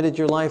you've committed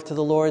your life to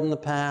the Lord in the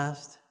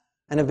past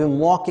and have been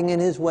walking in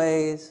his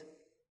ways,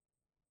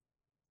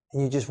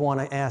 and you just want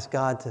to ask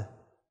God to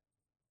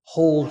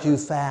hold you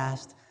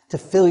fast, to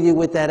fill you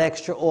with that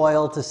extra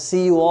oil, to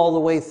see you all the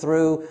way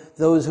through,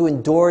 those who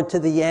endured to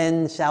the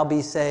end shall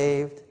be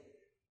saved.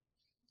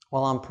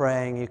 While I'm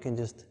praying, you can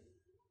just,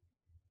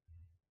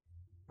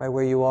 right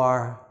where you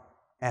are,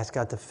 ask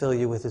God to fill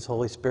you with his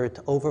Holy Spirit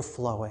to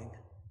overflowing.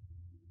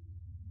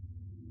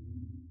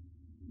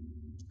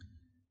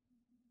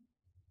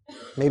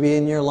 Maybe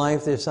in your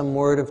life there's some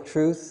word of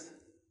truth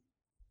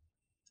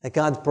that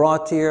God's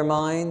brought to your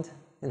mind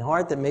and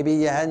heart that maybe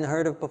you hadn't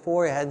heard of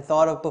before, you hadn't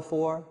thought of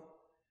before.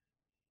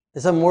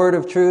 There's some word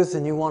of truth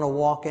and you want to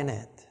walk in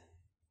it.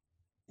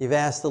 You've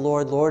asked the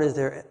Lord, Lord, is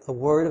there a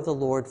word of the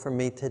Lord for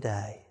me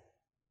today?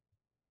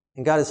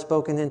 And God has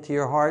spoken into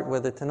your heart,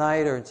 whether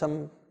tonight or in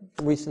some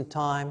recent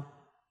time.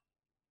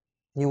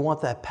 And you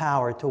want that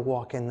power to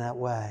walk in that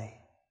way.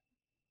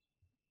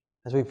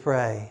 As we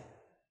pray,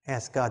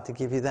 ask God to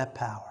give you that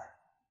power.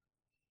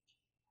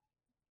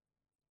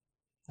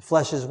 The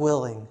flesh is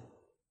willing,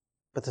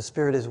 but the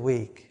spirit is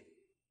weak.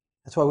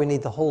 That's why we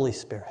need the Holy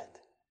Spirit,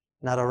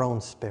 not our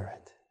own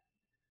spirit.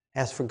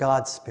 Ask for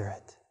God's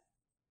Spirit.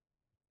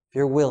 If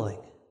you're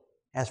willing,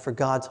 ask for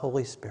God's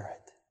Holy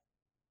Spirit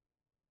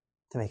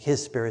to make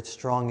his Spirit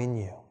strong in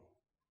you.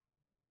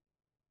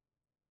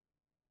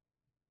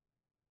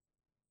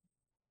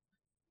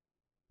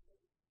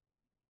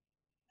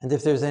 And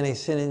if there's any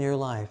sin in your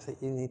life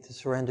that you need to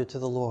surrender to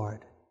the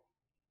Lord,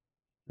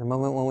 the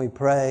moment when we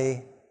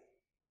pray,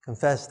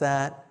 confess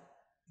that,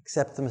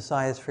 accept the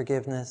Messiah's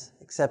forgiveness,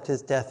 accept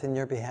his death in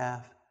your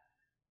behalf,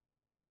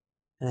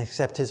 and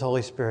accept his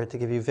Holy Spirit to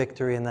give you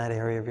victory in that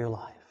area of your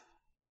life.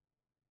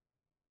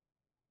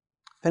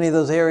 If any of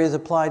those areas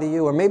apply to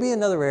you, or maybe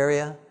another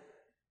area,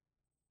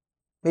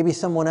 maybe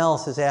someone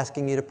else is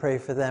asking you to pray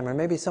for them, or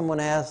maybe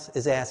someone else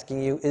is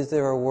asking you, is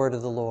there a word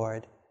of the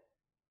Lord?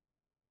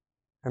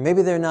 Or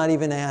maybe they're not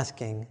even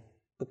asking,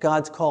 but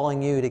God's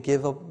calling you to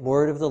give a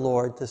word of the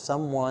Lord to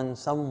someone,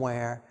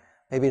 somewhere,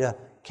 maybe to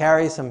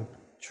carry some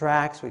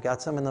tracts. We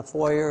got some in the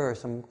foyer, or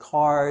some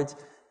cards.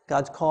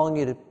 God's calling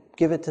you to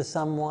give it to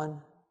someone,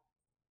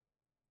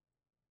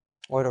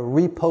 or to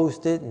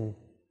repost it and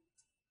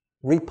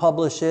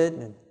republish it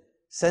and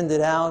send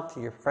it out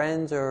to your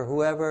friends or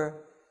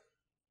whoever.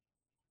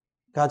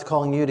 God's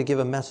calling you to give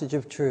a message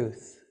of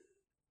truth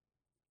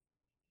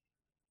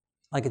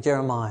like a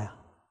Jeremiah,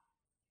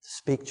 to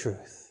speak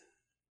truth.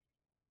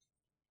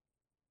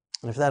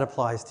 And if that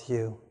applies to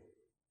you,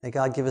 may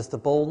God give us the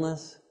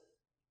boldness,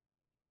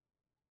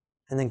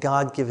 and then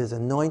God give His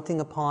anointing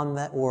upon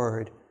that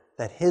word,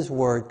 that His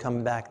word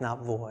come back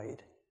not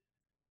void,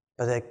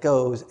 but that it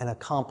goes and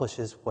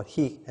accomplishes what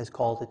He has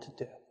called it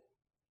to do.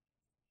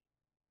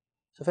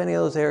 So if any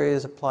of those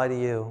areas apply to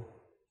you,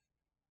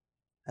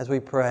 as we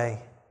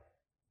pray,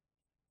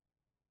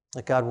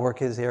 let God work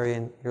His area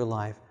in your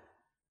life.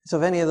 So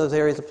if any of those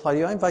areas apply to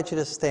you, I invite you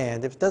to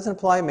stand. If it doesn't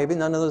apply, maybe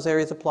none of those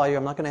areas apply to you.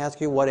 I'm not going to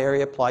ask you what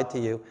area applied to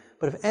you.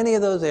 But if any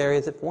of those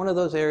areas, if one of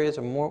those areas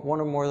or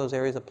one or more of those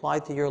areas apply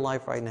to your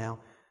life right now,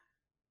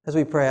 as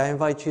we pray, I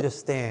invite you to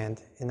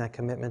stand in that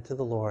commitment to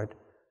the Lord.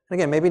 And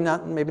again, maybe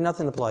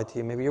nothing applied to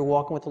you. Maybe you're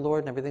walking with the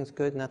Lord and everything's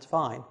good and that's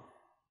fine.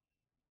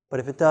 But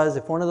if it does,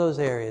 if one of those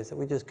areas that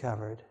we just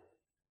covered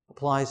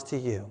applies to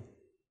you,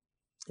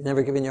 you've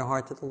never given your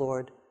heart to the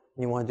Lord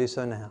and you want to do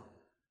so now.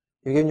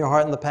 You've given your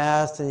heart in the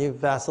past and you've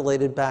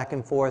vacillated back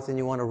and forth and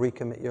you want to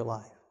recommit your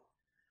life.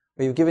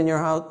 Or you've given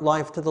your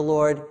life to the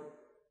Lord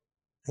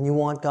and you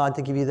want God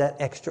to give you that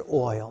extra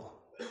oil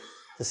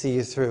to see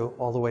you through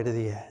all the way to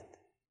the end.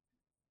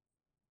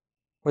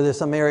 Or there's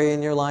some area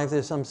in your life,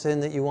 there's some sin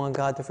that you want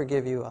God to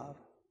forgive you of.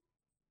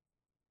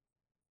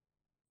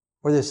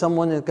 Or there's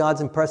someone that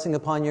God's impressing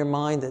upon your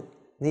mind that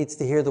needs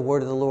to hear the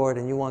word of the Lord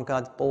and you want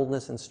God's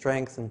boldness and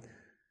strength and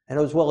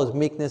as well as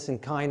meekness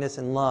and kindness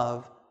and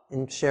love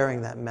in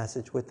sharing that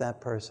message with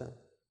that person.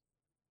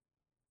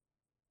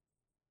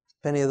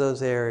 If any of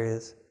those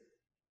areas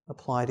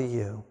apply to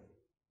you,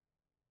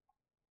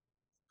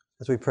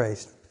 as we pray,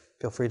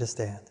 feel free to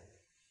stand.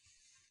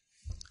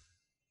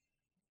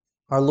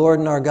 Our Lord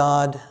and our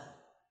God,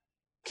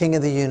 King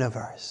of the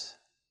universe,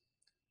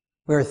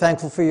 we are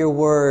thankful for your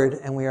word,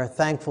 and we are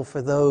thankful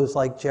for those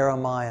like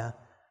Jeremiah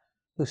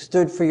who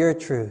stood for your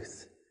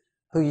truth,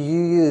 who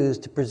you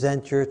used to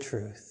present your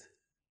truth.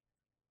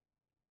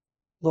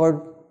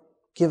 Lord,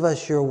 give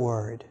us your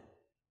word.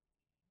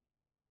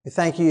 We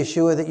thank you,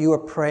 Yeshua, that you are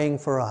praying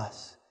for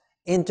us.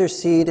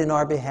 Intercede in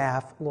our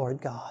behalf,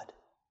 Lord God.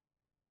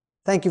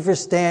 Thank you for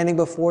standing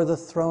before the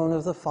throne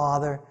of the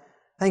Father.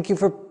 Thank you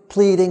for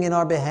pleading in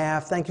our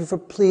behalf. Thank you for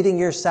pleading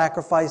your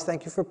sacrifice.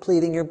 Thank you for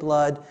pleading your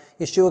blood.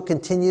 Yeshua,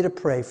 continue to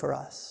pray for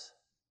us.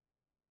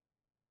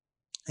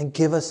 And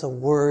give us a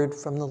word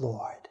from the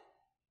Lord.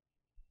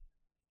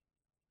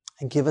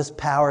 And give us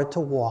power to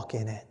walk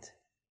in it.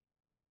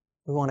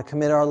 We want to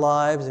commit our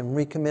lives and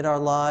recommit our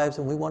lives,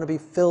 and we want to be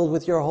filled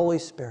with your Holy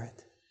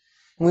Spirit.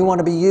 And we want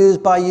to be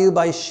used by you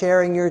by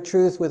sharing your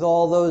truth with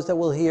all those that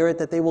will hear it,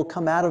 that they will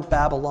come out of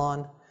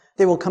Babylon,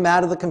 they will come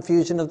out of the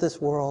confusion of this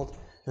world,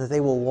 and that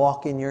they will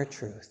walk in your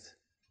truth.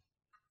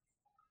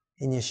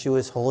 In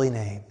Yeshua's holy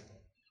name,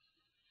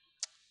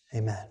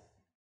 amen.